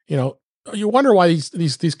 You wonder why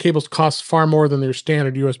these cables cost far more than their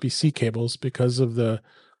standard USB-C cables because of the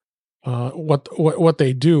what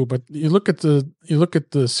they do. But you look at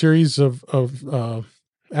the series of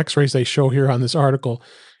X-rays they show here on this article.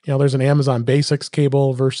 There's an Amazon Basics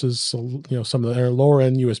cable versus some of their lower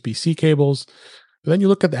end USB-C cables. But then you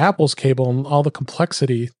look at the Apple's cable and all the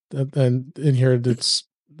complexity and in here that's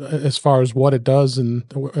as far as what it does and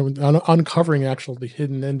uncovering the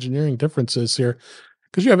hidden engineering differences here.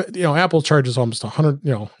 Because you have, Apple charges almost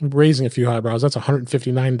 100, raising a few eyebrows. That's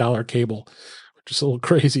 $159 cable, which is a little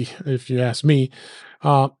crazy if you ask me.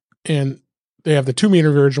 And they have the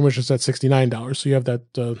 2-meter version, which is at $69. So you have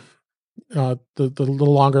that the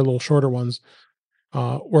little longer, little shorter ones.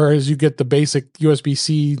 Whereas you get the basic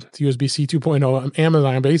USB-C to USB-C 2.0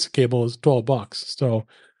 Amazon basic cable is $12. So,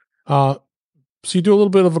 so you do a little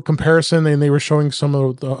bit of a comparison, and they were showing some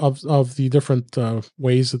of the different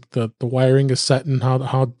ways that the wiring is set and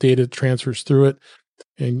how data transfers through it,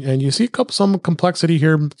 and you see some complexity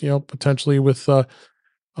here, potentially with the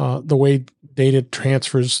way data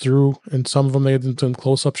transfers through, and some of them they had some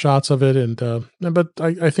close-up shots of it, but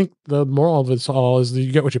I think the moral of it all is that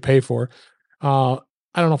you get what you pay for. I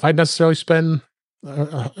don't know if I'd necessarily spend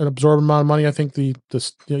an absorbent amount of money. I think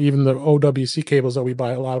even the OWC cables that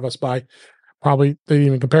a lot of us buy, probably they didn't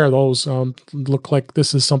even compare those. Look like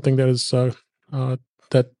this is something that is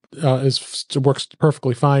works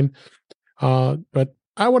perfectly fine. But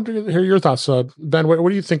I want to hear your thoughts, Ben. What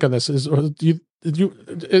do you think on this? Is it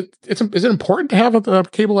important to have a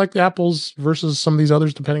cable like Apple's versus some of these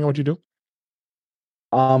others, depending on what you do?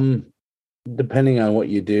 Depending on what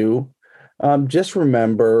you do, just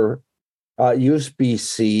remember,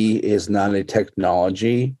 USB-C is not a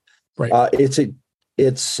technology. Right. It's a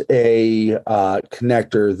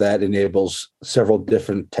connector that enables several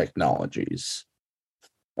different technologies.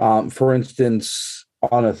 For instance,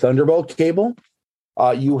 on a Thunderbolt cable,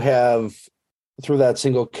 you have through that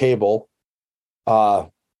single cable,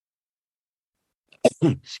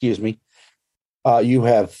 excuse me, you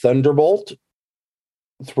have Thunderbolt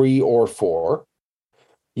 3 or 4.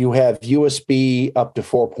 You have USB up to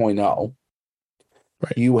 4.0.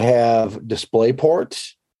 Right. You have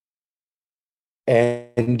DisplayPort,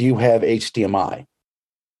 and you have HDMI.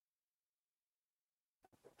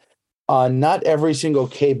 Not every single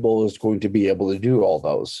cable is going to be able to do all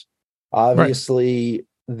those. Obviously,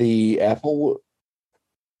 right. the Apple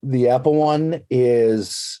one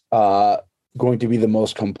is going to be the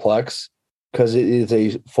most complex because it is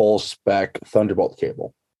a full spec Thunderbolt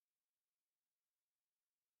cable.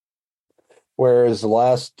 Whereas the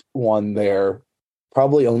last one there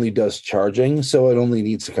probably only does charging, so it only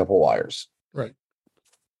needs a couple wires. Right.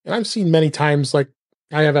 And I've seen many times, like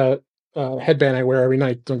I have a headband I wear every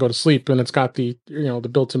night to go to sleep, and it's got the the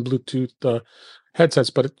built-in Bluetooth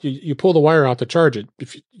headsets, but you pull the wire out to charge it.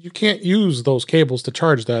 If you can't use those cables to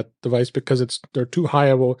charge that device because they're too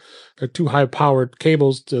high powered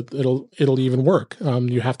cables it'll even work.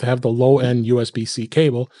 You have to have the low end USB-C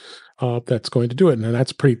cable that's going to do it, and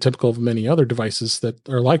that's pretty typical of many other devices that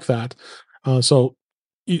are like that. So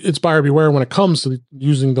it's buyer beware when it comes to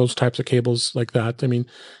using those types of cables like that. I mean,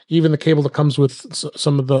 even the cable that comes with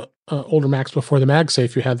some of the older Macs before the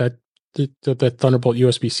MagSafe, you had that Thunderbolt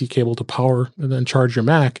USB-C cable to power and then charge your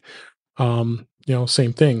Mac.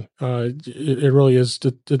 Same thing. It really is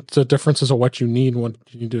the differences of what you need and what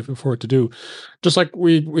you need for it to do. Just like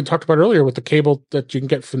we talked about earlier with the cable that you can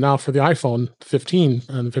get for the iPhone 15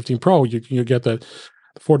 and the 15 Pro, you get the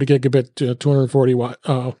 40 gigabit 240 watt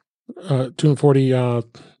 240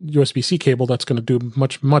 USB-C cable that's going to do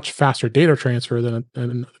much faster data transfer than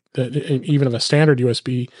even if a standard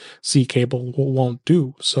USB-C cable won't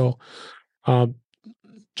do. So,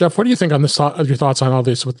 Jeff, what do you think on this? Your thoughts on all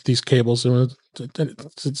this with these cables?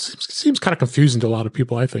 It seems kind of confusing to a lot of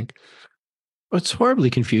people, I think. It's horribly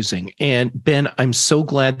confusing. And Ben, I'm so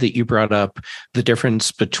glad that you brought up the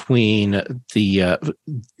difference between the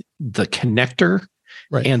connector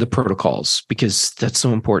and the protocols, because that's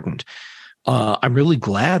so important. I'm really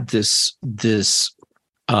glad this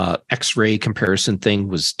X-ray comparison thing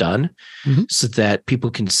was done, so that people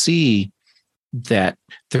can see that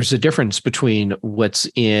there's a difference between what's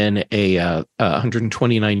in a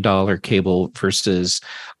 $129 cable versus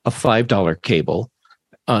a $5 cable.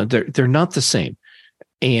 They're not the same.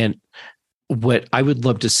 And what I would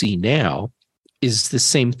love to see now is the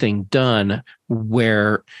same thing done,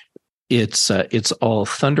 where it's all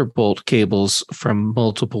Thunderbolt cables from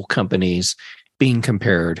multiple companies being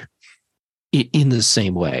compared in the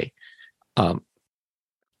same way.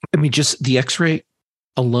 Just the X-ray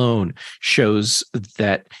alone shows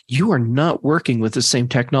that you are not working with the same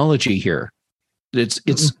technology here.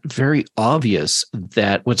 It's very obvious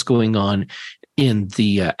that what's going on in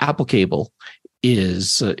the Apple cable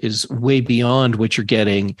is way beyond what you're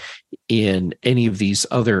getting in any of these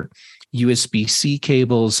other USB-C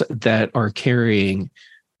cables that are carrying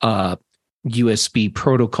USB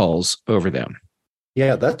protocols over them.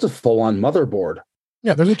 Yeah, that's a full-on motherboard.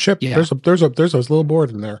 Yeah, there's a chip. Yeah. There's a little board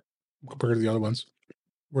in there compared to the other ones.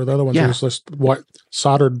 Where the other ones are just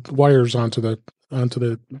soldered wires onto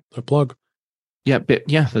the plug. Yeah, but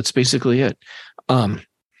that's basically it.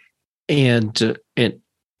 And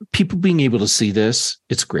people being able to see this,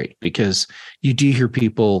 it's great, because you do hear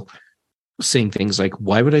people saying things like,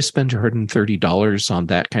 "Why would I spend $130 on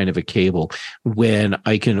that kind of a cable when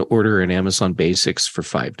I can order an Amazon Basics for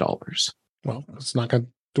 $5?" Well, it's not going to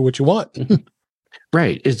do what you want,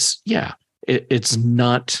 right? It's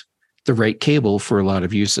not the right cable for a lot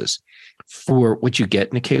of uses. For what you get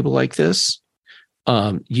in a cable like this,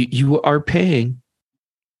 you are paying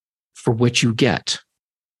for what you get.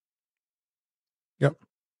 Yep.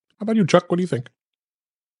 How about you, Chuck? What do you think?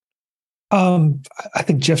 I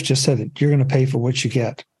think Jeff just said it. You're going to pay for what you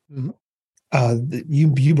get.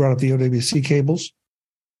 You brought up the OWC cables.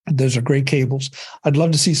 Those are great cables. I'd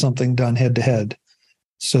love to see something done head to head,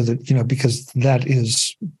 so that, because that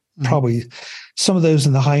is probably some of those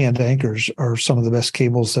in the high-end anchors are some of the best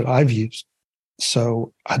cables that I've used.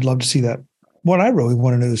 So I'd love to see that. What I really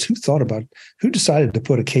want to know is who decided to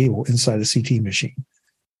put a cable inside a CT machine.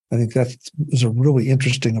 I think that was a really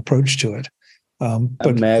interesting approach to it.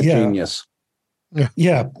 But mad genius. Yeah.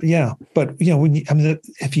 But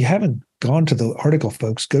if you haven't gone to the article,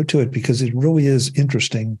 folks, go to it, because it really is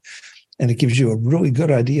interesting, and it gives you a really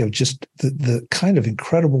good idea of just the kind of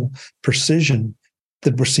incredible precision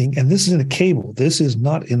that we're seeing. And this is in a cable. This is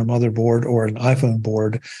not in a motherboard or an iPhone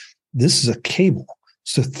board. This is a cable.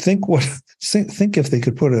 So think if they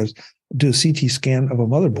could do a CT scan of a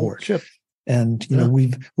motherboard. Chip. And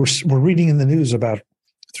we're reading in the news about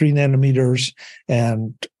 3 nanometers,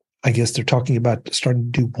 and I guess they're talking about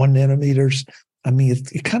starting to do 1 nanometers.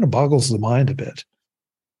 It kind of boggles the mind a bit.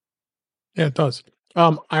 Yeah, it does.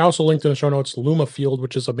 I also linked in the show notes Luma Field,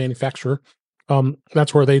 which is a manufacturer.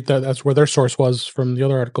 That's where their source was from the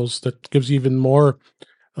other articles. That gives even more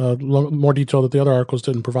detail that the other articles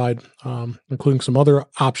didn't provide, including some other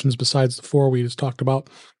options besides the 4 we just talked about,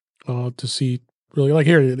 to see. Really, like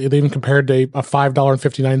here, they even compared a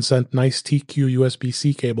 $5.59 nice TQ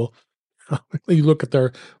USB-C cable. You look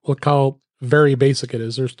how very basic it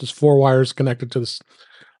is. There's just 4 wires connected to this,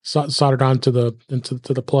 soldered onto into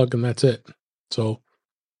the plug, and that's it. So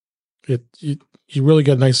you really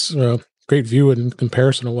get a nice, great view in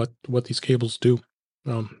comparison of what these cables do.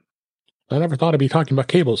 I never thought I'd be talking about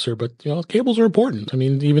cables here, but cables are important.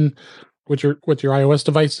 Even with your iOS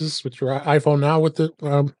devices, with your iPhone now, with the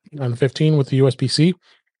on the 15 with the USB-C,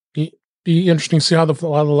 be interesting to see how the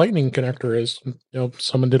Lightning connector is.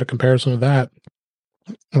 Someone did a comparison of that.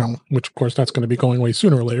 Which of course that's going to be going away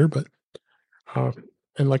sooner or later, but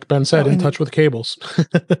and like Ben said, in touch with cables.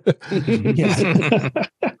 Yeah.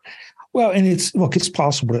 Well, and it's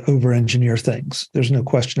possible to over-engineer things. There's no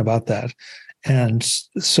question about that. And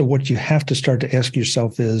so what you have to start to ask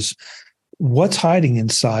yourself is, what's hiding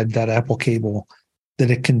inside that Apple cable that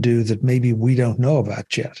it can do that maybe we don't know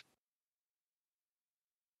about yet?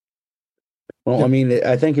 Well, I mean,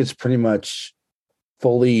 I think it's pretty much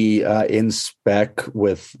fully in spec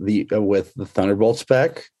with the Thunderbolt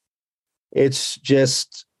spec. It's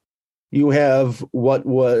just you have what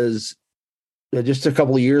was just a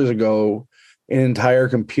couple of years ago an entire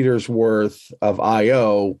computer's worth of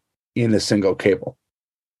I/O in a single cable.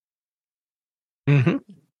 Mm-hmm.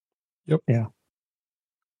 Yep. Yeah.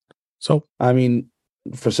 So, I mean,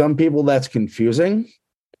 for some people that's confusing.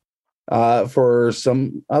 For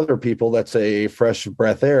some other people, that's a fresh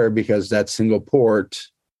breath air because that single port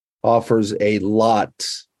offers a lot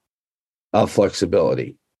of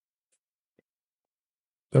flexibility.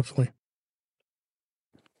 definitely.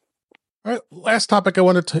 All right, last topic I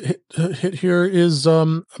wanted to hit here is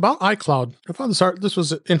about iCloud. I found this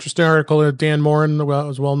was an interesting article. Dan Morin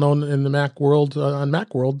was well known in the Mac world on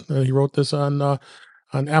Macworld. He wrote this on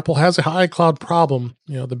Apple has a iCloud problem.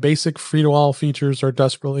 The basic free-to-all features are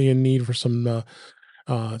desperately in need for some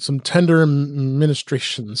tender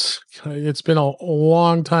administrations. It's been a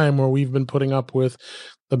long time where we've been putting up with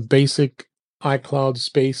the basic iCloud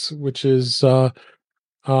space, which is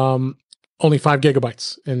only 5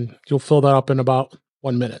 gigabytes, and you'll fill that up in about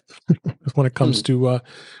 1 minute when it comes to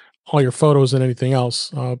all your photos and anything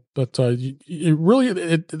else. But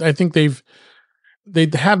I think they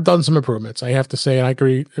have done some improvements. I have to say, and I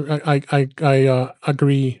agree. I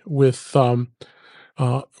agree with him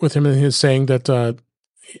in his saying that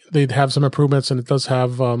they'd have some improvements, and it does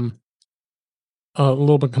have a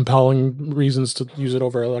little bit compelling reasons to use it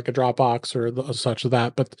over like a Dropbox or such as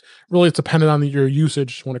that. But really, it's dependent on your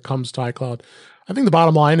usage when it comes to iCloud. I think the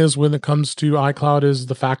bottom line is when it comes to iCloud is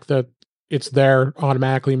the fact that it's there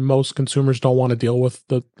automatically. Most consumers don't want to deal with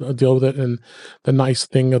it, and the nice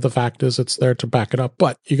thing of the fact is it's there to back it up.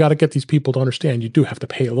 But you got to get these people to understand you do have to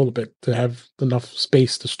pay a little bit to have enough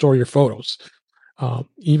space to store your photos.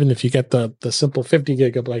 Even if you get the simple 50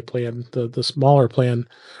 gigabyte plan, the smaller plan,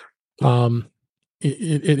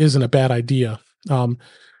 it isn't a bad idea.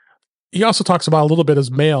 He also talks about a little bit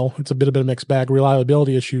as mail. It's a bit of a mixed bag.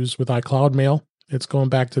 Reliability issues with iCloud Mail. It's going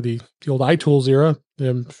back to the old iTools era,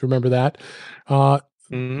 if you remember that. A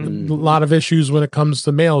lot of issues when it comes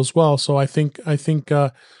to mail as well. So I think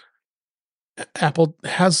Apple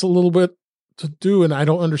has a little bit to do, and I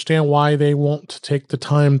don't understand why they won't take the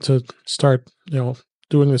time to start,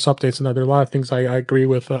 doing this updates. And there are a lot of things I agree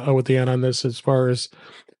with Dan on this as far as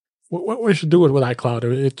what we should do with iCloud.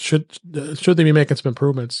 It should they be making some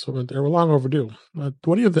improvements? They're long overdue.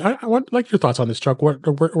 What do you? I want like your thoughts on this, Chuck. Where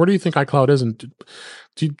do you think iCloud is, and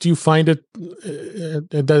do you find it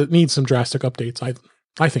that it needs some drastic updates?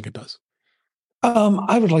 I think it does.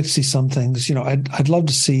 I would like to see some things. I'd love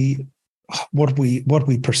to see what we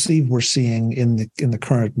perceive we're seeing in the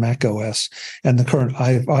current Mac OS and the current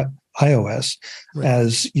iOS, right,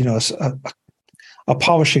 as a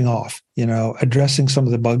polishing off, addressing some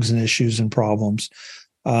of the bugs and issues and problems.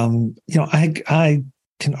 I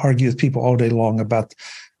can argue with people all day long about,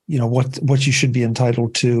 what you should be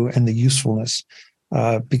entitled to and the usefulness,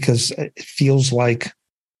 because it feels like,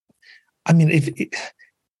 if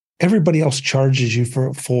everybody else charges you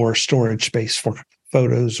for storage space, for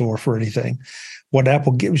photos or for anything, what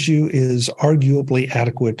Apple gives you is arguably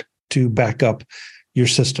adequate to back up your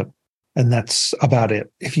system. And that's about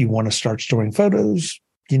it. If you want to start storing photos,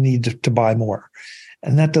 you need to buy more.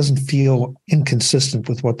 And that doesn't feel inconsistent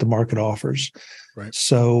with what the market offers. Right.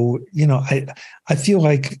 So, I feel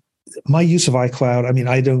like my use of iCloud,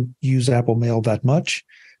 I don't use Apple Mail that much,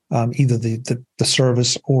 either the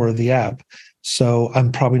service or the app. So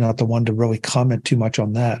I'm probably not the one to really comment too much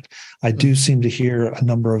on that. I do seem to hear a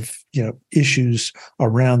number of, issues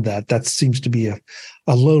around that. That seems to be a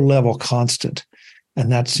low level constant. And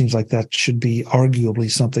that seems like that should be arguably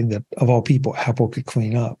something that, of all people, Apple could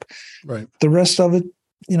clean up. Right. The rest of it,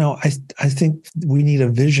 I think we need a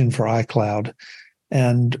vision for iCloud.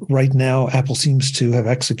 And right now, Apple seems to have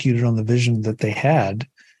executed on the vision that they had.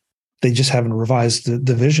 They just haven't revised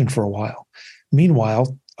the vision for a while.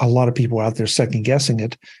 Meanwhile, a lot of people are out there second guessing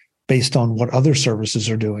it based on what other services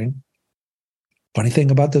are doing. Funny thing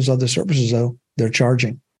about those other services, though, they're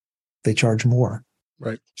charging. They charge more.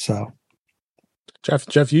 Right. So,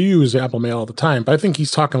 Jeff, you use Apple Mail all the time, but I think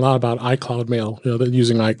he's talking a lot about iCloud Mail,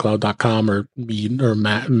 using iCloud.com or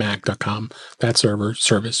Mac.com, that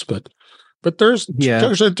service. But there's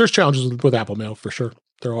challenges with Apple Mail for sure.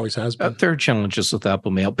 There always has been. There are challenges with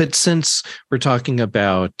Apple Mail, but since we're talking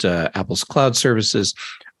about Apple's cloud services,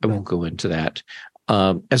 I won't go into that.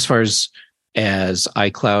 As far as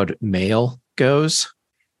iCloud Mail goes,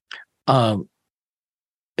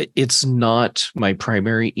 it's not my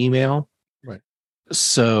primary email. Right.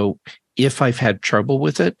 So if I've had trouble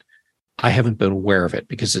with it, I haven't been aware of it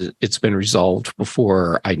because it's been resolved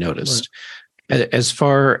before I noticed. Right. As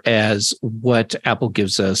far as what Apple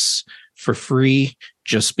gives us for free,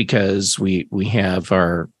 just because we have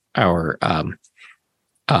our I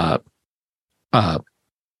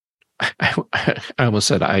almost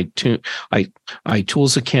said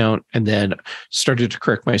iTools account and then started to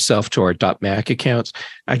correct myself to our .Mac accounts.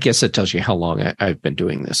 I guess that tells you how long I've been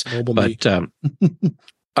doing this. But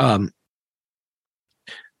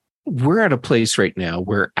we're at a place right now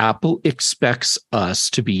where Apple expects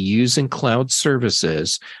us to be using cloud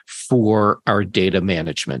services for our data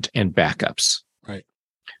management and backups. Right.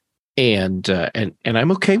 And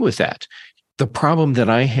I'm okay with that. The problem that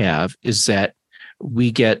I have is that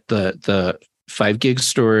we get the 5 gig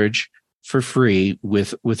storage for free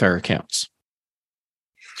with our accounts.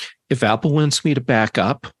 If Apple wants me to back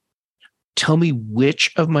up, tell me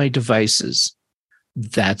which of my devices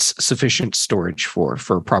that's sufficient storage for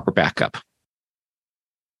a proper backup.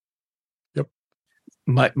 Yep.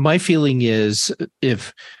 My feeling is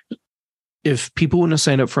if people want to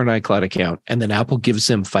sign up for an iCloud account and then Apple gives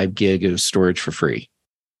them 5 gig of storage for free,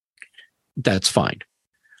 that's fine.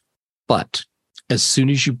 But as soon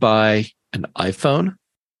as you buy an iPhone,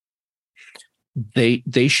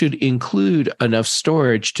 they should include enough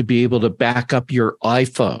storage to be able to back up your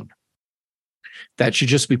iPhone. That should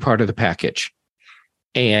just be part of the package.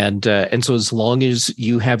 And so as long as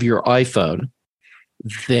you have your iPhone,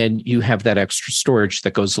 then you have that extra storage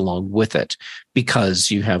that goes along with it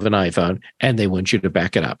because you have an iPhone and they want you to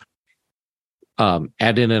back it up.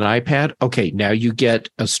 Add in an iPad. Okay, now you get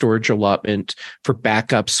a storage allotment for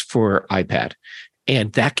backups for iPad.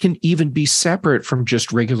 And that can even be separate from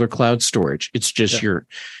just regular cloud storage. It's just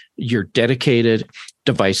your dedicated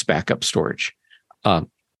device backup storage.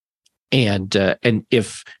 And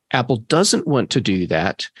if Apple doesn't want to do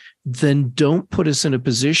that, then don't put us in a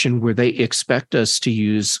position where they expect us to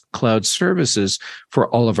use cloud services for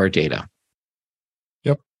all of our data.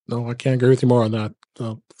 Yep. No, I can't agree with you more on that.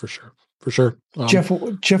 For sure. For sure. Jeff,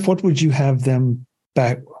 what would you have them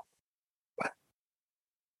back?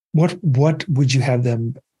 What would you have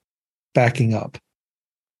them backing up?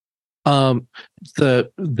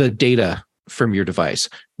 The data from your device,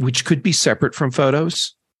 which could be separate from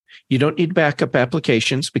photos. You don't need backup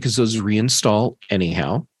applications because those reinstall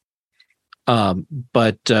anyhow.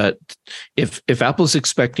 But if Apple's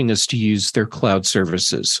expecting us to use their cloud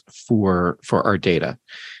services for our data,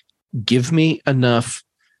 give me enough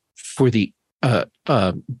for the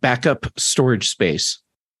backup storage space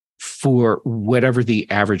for whatever the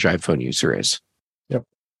average iPhone user is. Yep.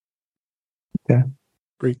 Okay.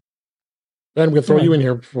 Great. Ben, I'm going to throw you in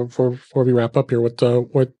here before we wrap up here.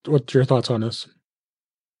 What's your thoughts on this?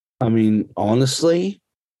 I mean, honestly,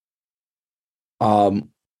 to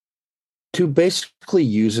basically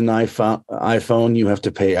use an iPhone, you have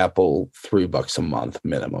to pay Apple $3 a month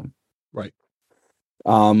minimum. Right.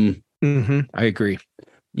 I agree.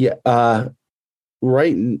 Yeah.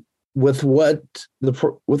 Right. With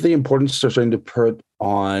the importance they're starting to put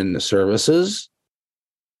on services,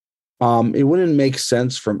 it wouldn't make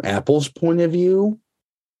sense from Apple's point of view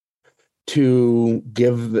to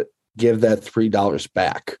give that $3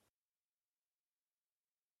 back.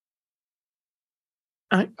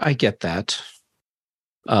 I get that.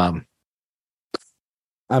 I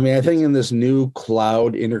mean, I think in this new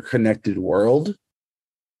cloud interconnected world,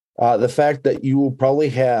 the fact that you will probably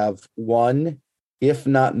have one, if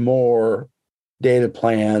not more, data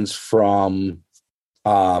plans from,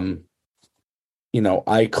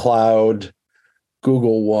 iCloud,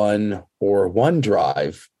 Google One, or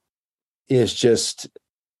OneDrive is just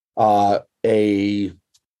a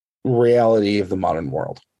reality of the modern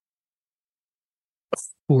world.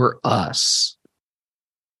 For us.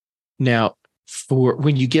 Now, for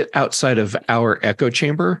when you get outside of our echo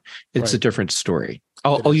chamber, it's a different story.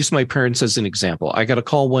 I'll use my parents as an example. I got a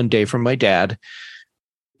call one day from my dad,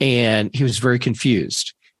 and he was very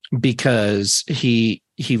confused because he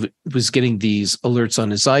was getting these alerts on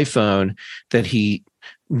his iPhone that he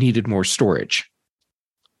needed more storage.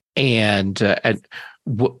 And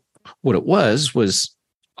what it was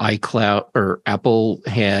iCloud or Apple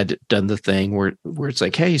had done the thing where it's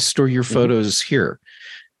like, hey, store your photos here.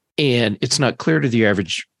 And it's not clear to the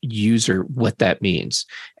average user what that means.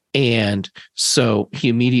 And so he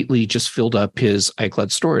immediately just filled up his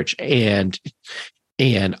iCloud storage. And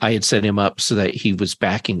I had set him up so that he was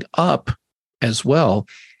backing up as well.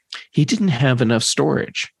 He didn't have enough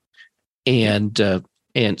storage. And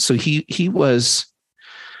so he was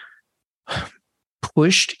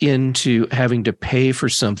pushed into having to pay for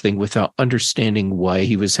something without understanding why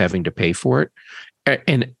he was having to pay for it,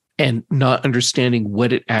 and not understanding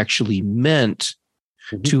what it actually meant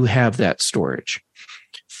to have that storage.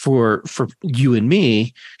 For you and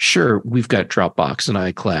me, sure, we've got Dropbox and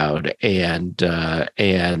iCloud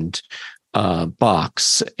and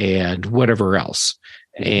Box and whatever else,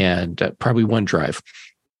 and probably OneDrive,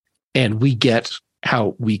 and we get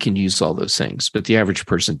how we can use all those things, but the average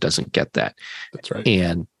person doesn't get that. That's right.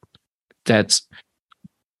 And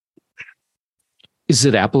is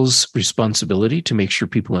it Apple's responsibility to make sure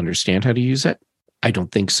people understand how to use it? I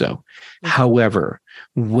don't think so. However,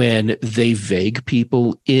 when they vague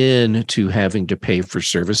people into having to pay for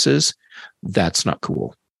services, that's not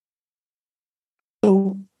cool.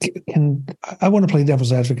 So I want to play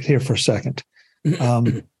devil's advocate here for a second.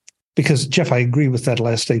 Because, Jeff, I agree with that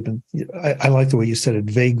last statement. I like the way you said it,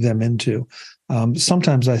 vague them into.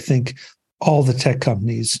 Sometimes I think all the tech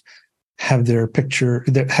companies have their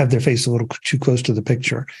face a little too close to the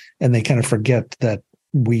picture, and they kind of forget that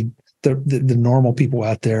the normal people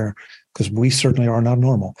out there, because we certainly are not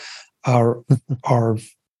normal, are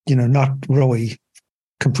not really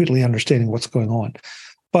completely understanding what's going on.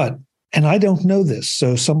 But, and I don't know this,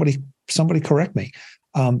 so somebody correct me.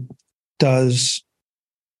 Does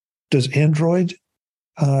Android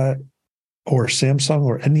or Samsung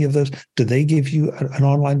or any of those, do they give you an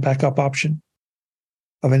online backup option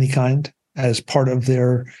of any kind as part of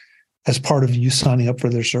you signing up for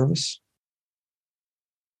their service?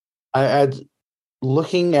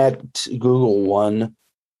 Looking at Google One,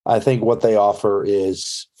 I think what they offer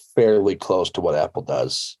is fairly close to what Apple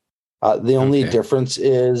does. The only difference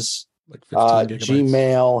is like 15 gigabytes.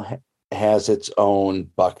 Gmail has its own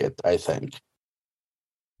bucket, I think.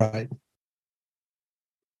 Right.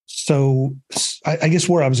 So I guess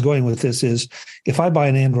where I was going with this is, if I buy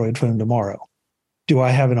an Android phone tomorrow, do I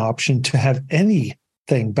have an option to have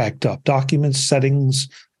anything backed up, documents, settings,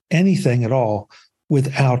 anything at all,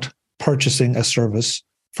 without purchasing a service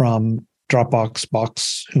from Dropbox,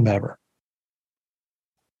 Box, whomever?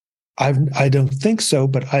 I don't think so,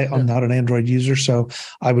 but I'm not an Android user, so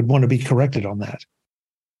I would want to be corrected on that.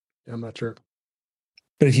 I'm not sure.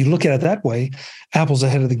 But if you look at it that way, Apple's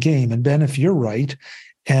ahead of the game. And Ben, if you're right,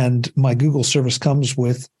 and my Google service comes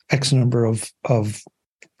with X number of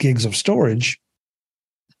gigs of storage,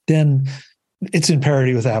 then it's in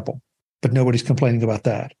parity with Apple. But nobody's complaining about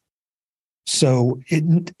that. So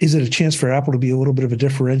is it a chance for Apple to be a little bit of a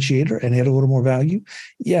differentiator and add a little more value?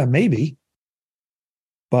 Yeah, maybe.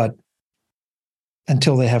 But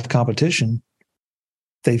until they have competition,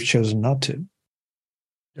 they've chosen not to.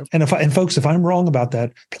 Yep. And folks, if I'm wrong about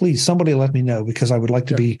that, please somebody let me know, because I would like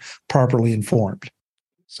to be properly informed.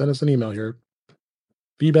 Send us an email here.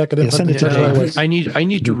 Feedback at I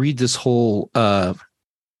need to read this whole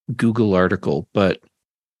Google article, but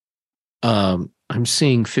I'm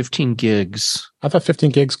seeing 15 gigs. I thought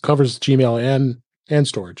 15 gigs covers Gmail and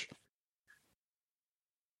storage.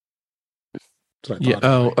 Yeah.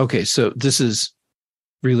 Oh, okay. So this is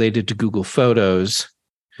related to Google Photos.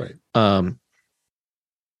 Right.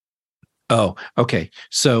 Oh, okay.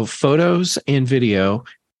 So photos and video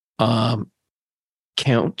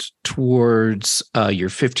count towards your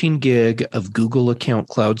 15 gig of Google account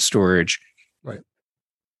cloud storage. Right.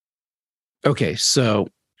 Okay. So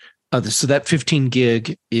that 15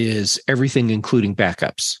 gig is everything, including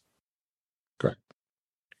backups. Correct.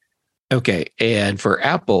 Okay. And for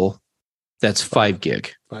Apple, that's 5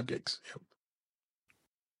 gig. 5 gigs. Yep.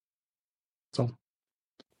 So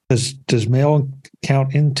does mail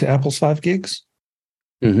count into Apple's 5 gigs?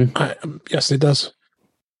 Mm-hmm. Yes, it does.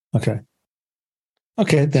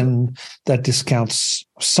 Okay, then that discounts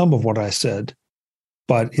some of what I said,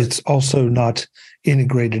 but it's also not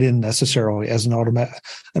integrated in necessarily as an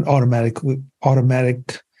automatic,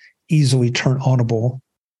 easily turn onable.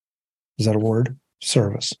 Is that a word?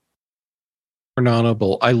 Service. Turn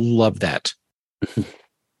onable. I love that. I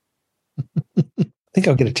think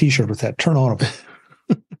I'll get a T-shirt with that. Turn onable.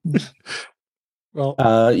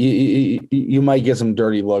 Well, you might get some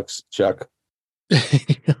dirty looks, Chuck.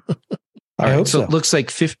 I hope so. It looks like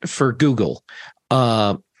for Google,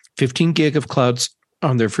 15 gig of clouds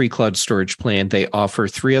on their free cloud storage plan. They offer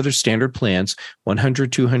 3 other standard plans: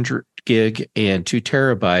 100, 200 gig, and 2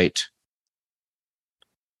 terabyte.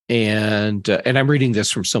 And I'm reading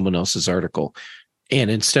this from someone else's article. And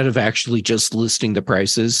instead of actually just listing the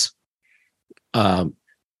prices,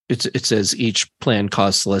 it says each plan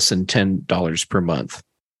costs less than $10 per month.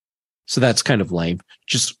 So that's kind of lame.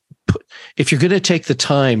 Just if you're going to take the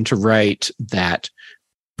time to write that,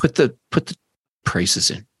 put the prices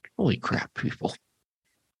in. Holy crap, people.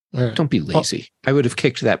 All right. Don't be lazy. I would have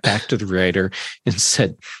kicked that back to the writer and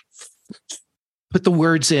said, put the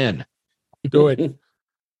words in. Do it.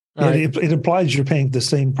 All right. It implies you're paying the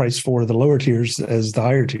same price for the lower tiers as the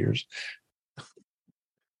higher tiers.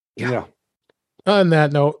 Yeah. On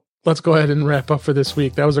that note, let's go ahead and wrap up for this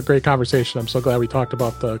week. That was a great conversation. I'm so glad we talked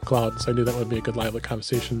about the clouds. I knew that would be a good lively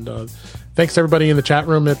conversation. Thanks to everybody in the chat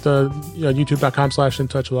room at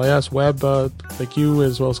youtube.com/intouchwithis web. Thank you,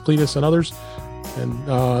 as well as Cletus and others.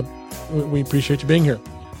 And we appreciate you being here.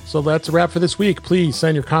 So that's a wrap for this week. Please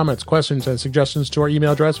send your comments, questions, and suggestions to our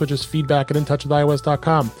email address, which is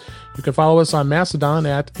feedback@intouchwithios.com. You can follow us on Mastodon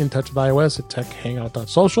at intouchwithios at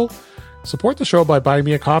techhangout.social. Support the show by buying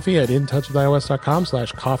me a coffee at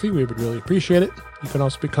intouchwithios.com/coffee. We would really appreciate it. You can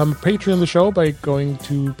also become a patron of the show by going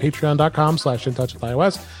to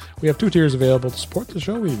patreon.com/intouchwithios. We have 2 tiers available to support the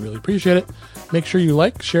show. We really appreciate it. Make sure you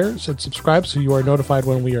like, share, and subscribe so you are notified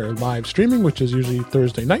when we are live streaming, which is usually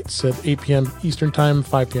Thursday nights at 8 p.m. Eastern Time,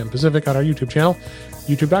 5 p.m. Pacific on our YouTube channel,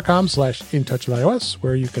 youtube.com/intouchwithios,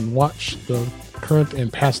 where you can watch the current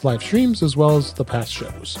and past live streams as well as the past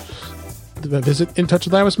shows. Visit In Touch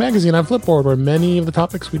with iOS magazine on Flipboard, where many of the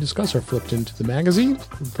topics we discuss are flipped into the magazine.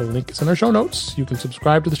 The link is in our show notes. You can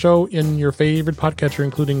subscribe to the show in your favorite podcatcher,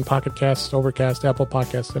 including Pocket Cast, Overcast, Apple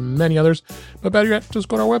Podcasts, and many others. But better yet, just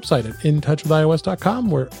go to our website at intouchwithios.com,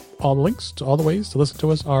 where all the links to all the ways to listen to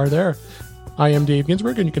us are there. I am Dave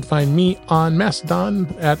Ginsburg, and you can find me on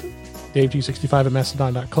Mastodon at DaveG65 at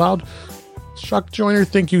Mastodon.cloud. Chuck Joyner,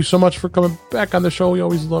 thank you so much for coming back on the show. We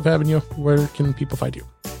always love having you. Where can people find you?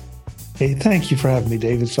 Hey, thank you for having me,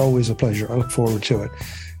 Dave. It's always a pleasure. I look forward to it.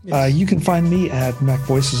 Yes. You can find me at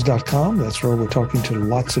macvoices.com. That's where we're talking to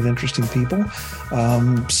lots of interesting people.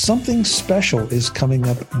 Something special is coming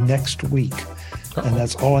up next week, and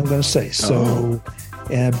that's all I'm going to say. So,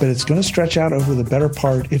 but it's going to stretch out over the better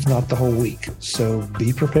part, if not the whole week. So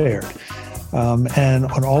be prepared. And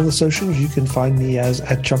on all the socials, you can find me as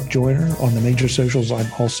at Chuck Joyner. On the major socials,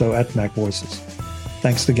 I'm also at MacVoices.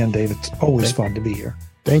 Thanks again, Dave. It's always fun to be here.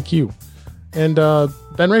 Thank you. And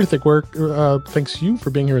Ben Roethig, thanks you for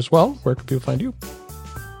being here as well. Where can people find you?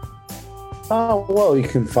 Well, you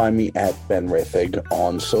can find me at Ben Roethig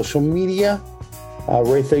on social media,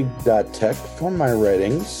 Roethig.tech for my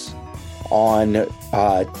writings. On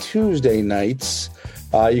Tuesday nights,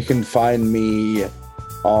 you can find me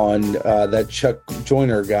on that Chuck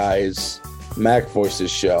Joyner guy's Mac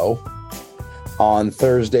Voices show. On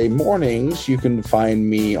Thursday mornings, you can find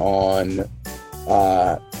me on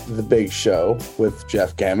The Big Show with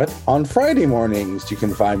Jeff Gamet. On Friday mornings, you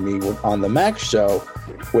can find me on The Mac Show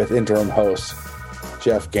with interim host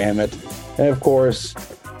Jeff Gamet. And of course,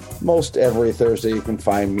 most every Thursday, you can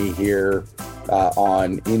find me here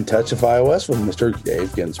on In Touch with iOS with Mr.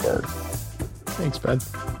 Dave Ginsburg. Thanks, Ben.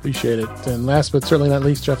 Appreciate it. And last but certainly not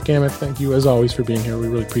least, Jeff Gamet, thank you as always for being here. We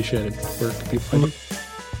really appreciate it. Where can people find you?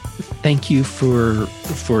 Thank you for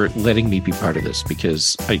letting me be part of this,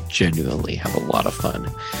 because I genuinely have a lot of fun.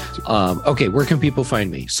 Okay, where can people find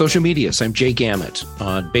me? Social medias. I'm Jay Gamet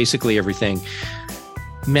on basically everything.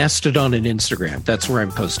 Mastodon and Instagram. That's where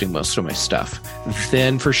I'm posting most of my stuff.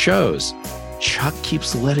 Then for shows, Chuck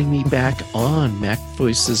keeps letting me back on Mac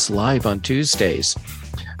Voices Live on Tuesdays.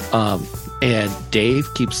 And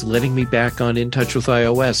Dave keeps letting me back on In Touch with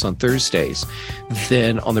iOS on Thursdays.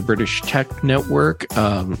 Then on the British Tech Network,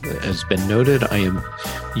 as been noted, I am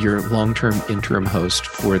your long-term interim host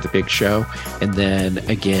for The Big Show. And then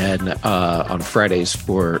again on Fridays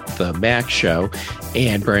for The Mac Show.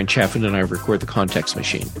 And Brian Chaffin and I record The Context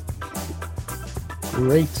Machine.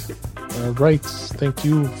 Great. All right. Thank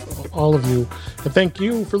you, all of you. And thank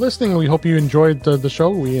you for listening. We hope you enjoyed the show.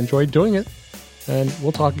 We enjoyed doing it. And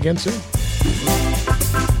we'll talk again soon.